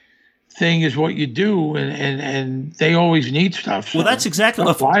thing is what you do, and they always need stuff. So well, that's exactly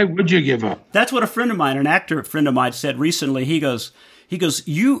what. Why would you give up? That's what a friend of mine, an actor friend of mine, said recently. He goes,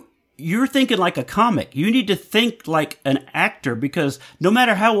 you're thinking like a comic. You need to think like an actor, because no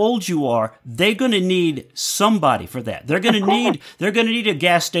matter how old you are, they're going to need somebody for that. They're going to need a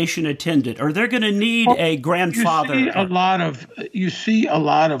gas station attendant, or they're going to need a grandfather. You see a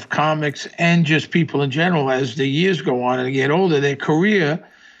lot of comics and just people in general, as the years go on and they get older, their career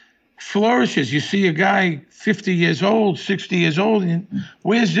flourishes. You see a guy 50 years old, 60 years old, and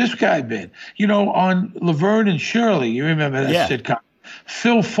where's this guy been? On Laverne and Shirley, you remember that sitcom?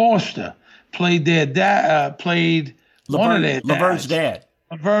 Phil Foster played their dad. Played one of their dads. Laverne's dad.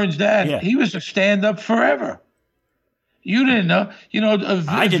 Laverne's dad. Yeah. He was a stand-up forever. You didn't know.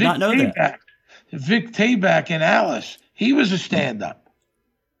 I did not know that. Vic Tayback in Alice. He was a stand-up.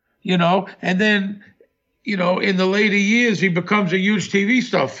 And then, in the later years, he becomes a huge TV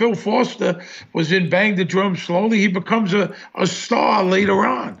star. Phil Foster was in Bang the Drum Slowly. He becomes a star later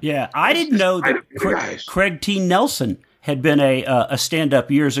on. Yeah, I didn't know that Craig T. Nelson had been a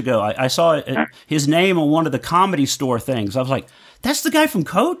stand-up years ago. I saw his name on one of the Comedy Store things. I was like, that's the guy from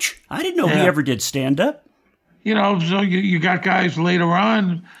Coach? I didn't know he ever did stand-up. So you got guys later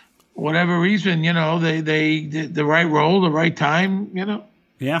on, whatever reason, they did the right role, the right time,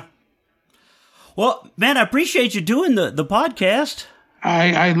 Yeah. Well, man, I appreciate you doing the podcast.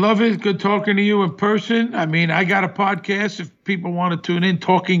 I love it. Good talking to you in person. I mean, I got a podcast if people want to tune in,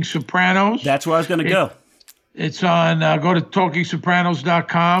 Talking Sopranos. That's where I was going to go. It's on, go to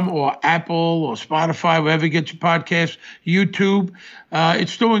TalkingSopranos.com or Apple or Spotify, wherever you get your podcasts, YouTube.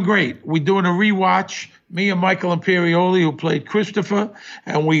 It's doing great. We're doing a rewatch, me and Michael Imperioli, who played Christopher,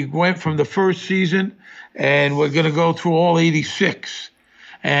 and we went from the first season, and we're going to go through all 86.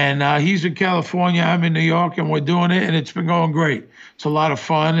 And he's in California, I'm in New York, and we're doing it, and it's been going great. It's a lot of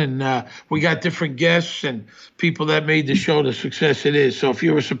fun, and we got different guests and people that made the show the success it is. So if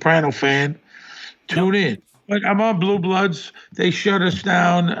you're a Soprano fan, tune in. But I'm on Blue Bloods. They shut us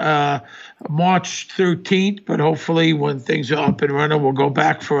down March 13th, but hopefully when things are up and running, we'll go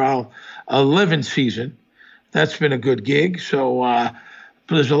back for our 11th season. That's been a good gig. So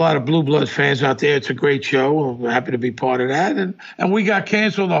there's a lot of Blue Bloods fans out there. It's a great show. We're happy to be part of that. And we got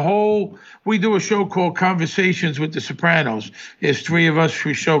canceled we do a show called Conversations with the Sopranos. There's 3 of us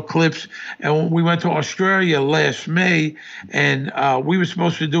who show clips. And we went to Australia last May, and we were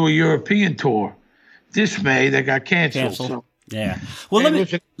supposed to do a European tour this May that got canceled. So. Yeah. Well,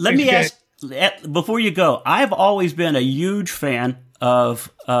 let me ask, before you go, I've always been a huge fan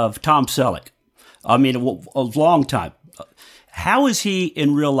of Tom Selleck. I mean, a long time. How is he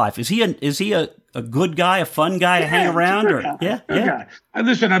in real life? Is he a good guy, a fun guy to hang around? Guy.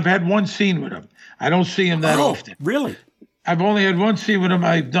 Listen, I've had one scene with him. I don't see him that often. Really? I've only had one scene with him.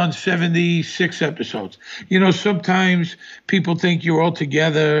 I've done 76 episodes. Sometimes people think you're all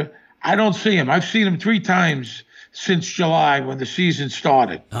together. I don't see him. I've seen him 3 times since July when the season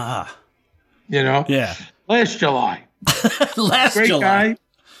started. Yeah. Last July. Great July. Guy.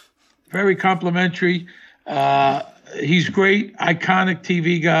 Very complimentary. He's great. Iconic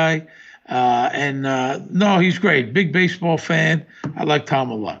TV guy. No, he's great. Big baseball fan. I like Tom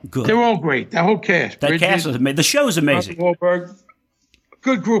a lot. Good. They're all great. That whole cast. That cast is amazing. The show is amazing. Wahlberg.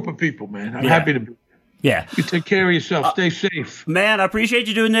 Good group of people, man. I'm happy to be. Yeah. You take care of yourself. Stay safe. Man, I appreciate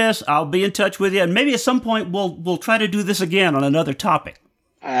you doing this. I'll be in touch with you. And maybe at some point we'll try to do this again on another topic.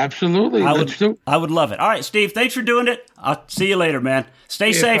 Absolutely. I would love it. All right, Steve, thanks for doing it. I'll see you later, man.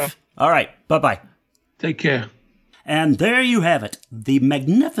 Stay safe. All right, bye-bye. Take care. And there you have it, the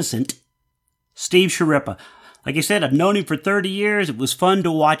magnificent Steve Schirripa. Like I said, I've known him for 30 years. It was fun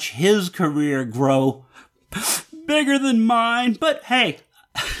to watch his career grow bigger than mine. But hey,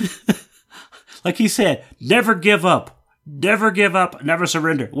 like he said, never give up. Never give up, never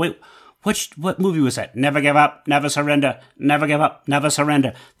surrender. Wait, what movie was that? Never give up, never surrender. Never give up, never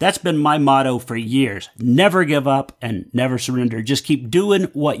surrender. That's been my motto for years. Never give up and never surrender. Just keep doing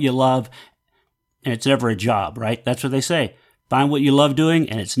what you love, and it's never a job, right? That's what they say. Find what you love doing,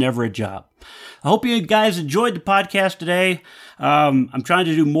 and it's never a job. I hope you guys enjoyed the podcast today. I'm trying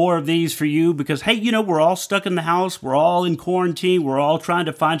to do more of these for you because, hey, we're all stuck in the house. We're all in quarantine. We're all trying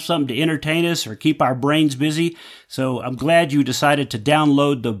to find something to entertain us or keep our brains busy. So I'm glad you decided to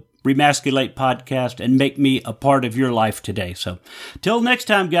download the Remasculate podcast and make me a part of your life today. So till next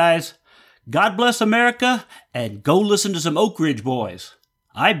time, guys, God bless America and go listen to some Oak Ridge Boys.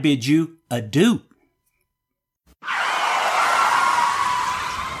 I bid you adieu.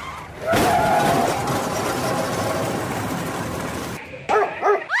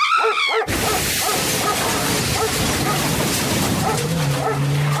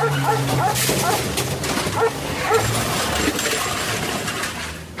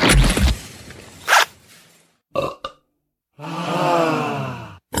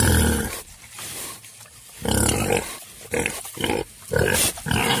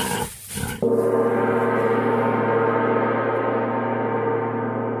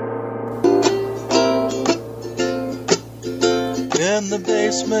 In the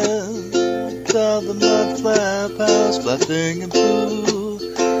basement of the mud flap house, fluffing and poo,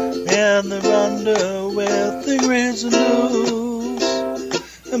 and they're under with the grains and news,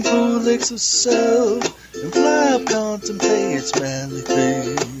 and poo licks herself, and flap contemplates manly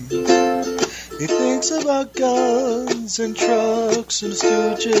things. He thinks about guns and trucks and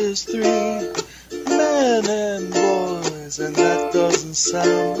Stooges 3, men and boys, and that doesn't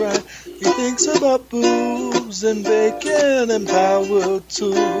sound right. He thinks about boobs and bacon and power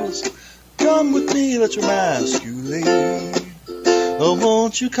tools. Come with me, let's remasculate. Oh,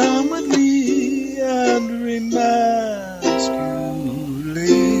 won't you come with me and remasculate?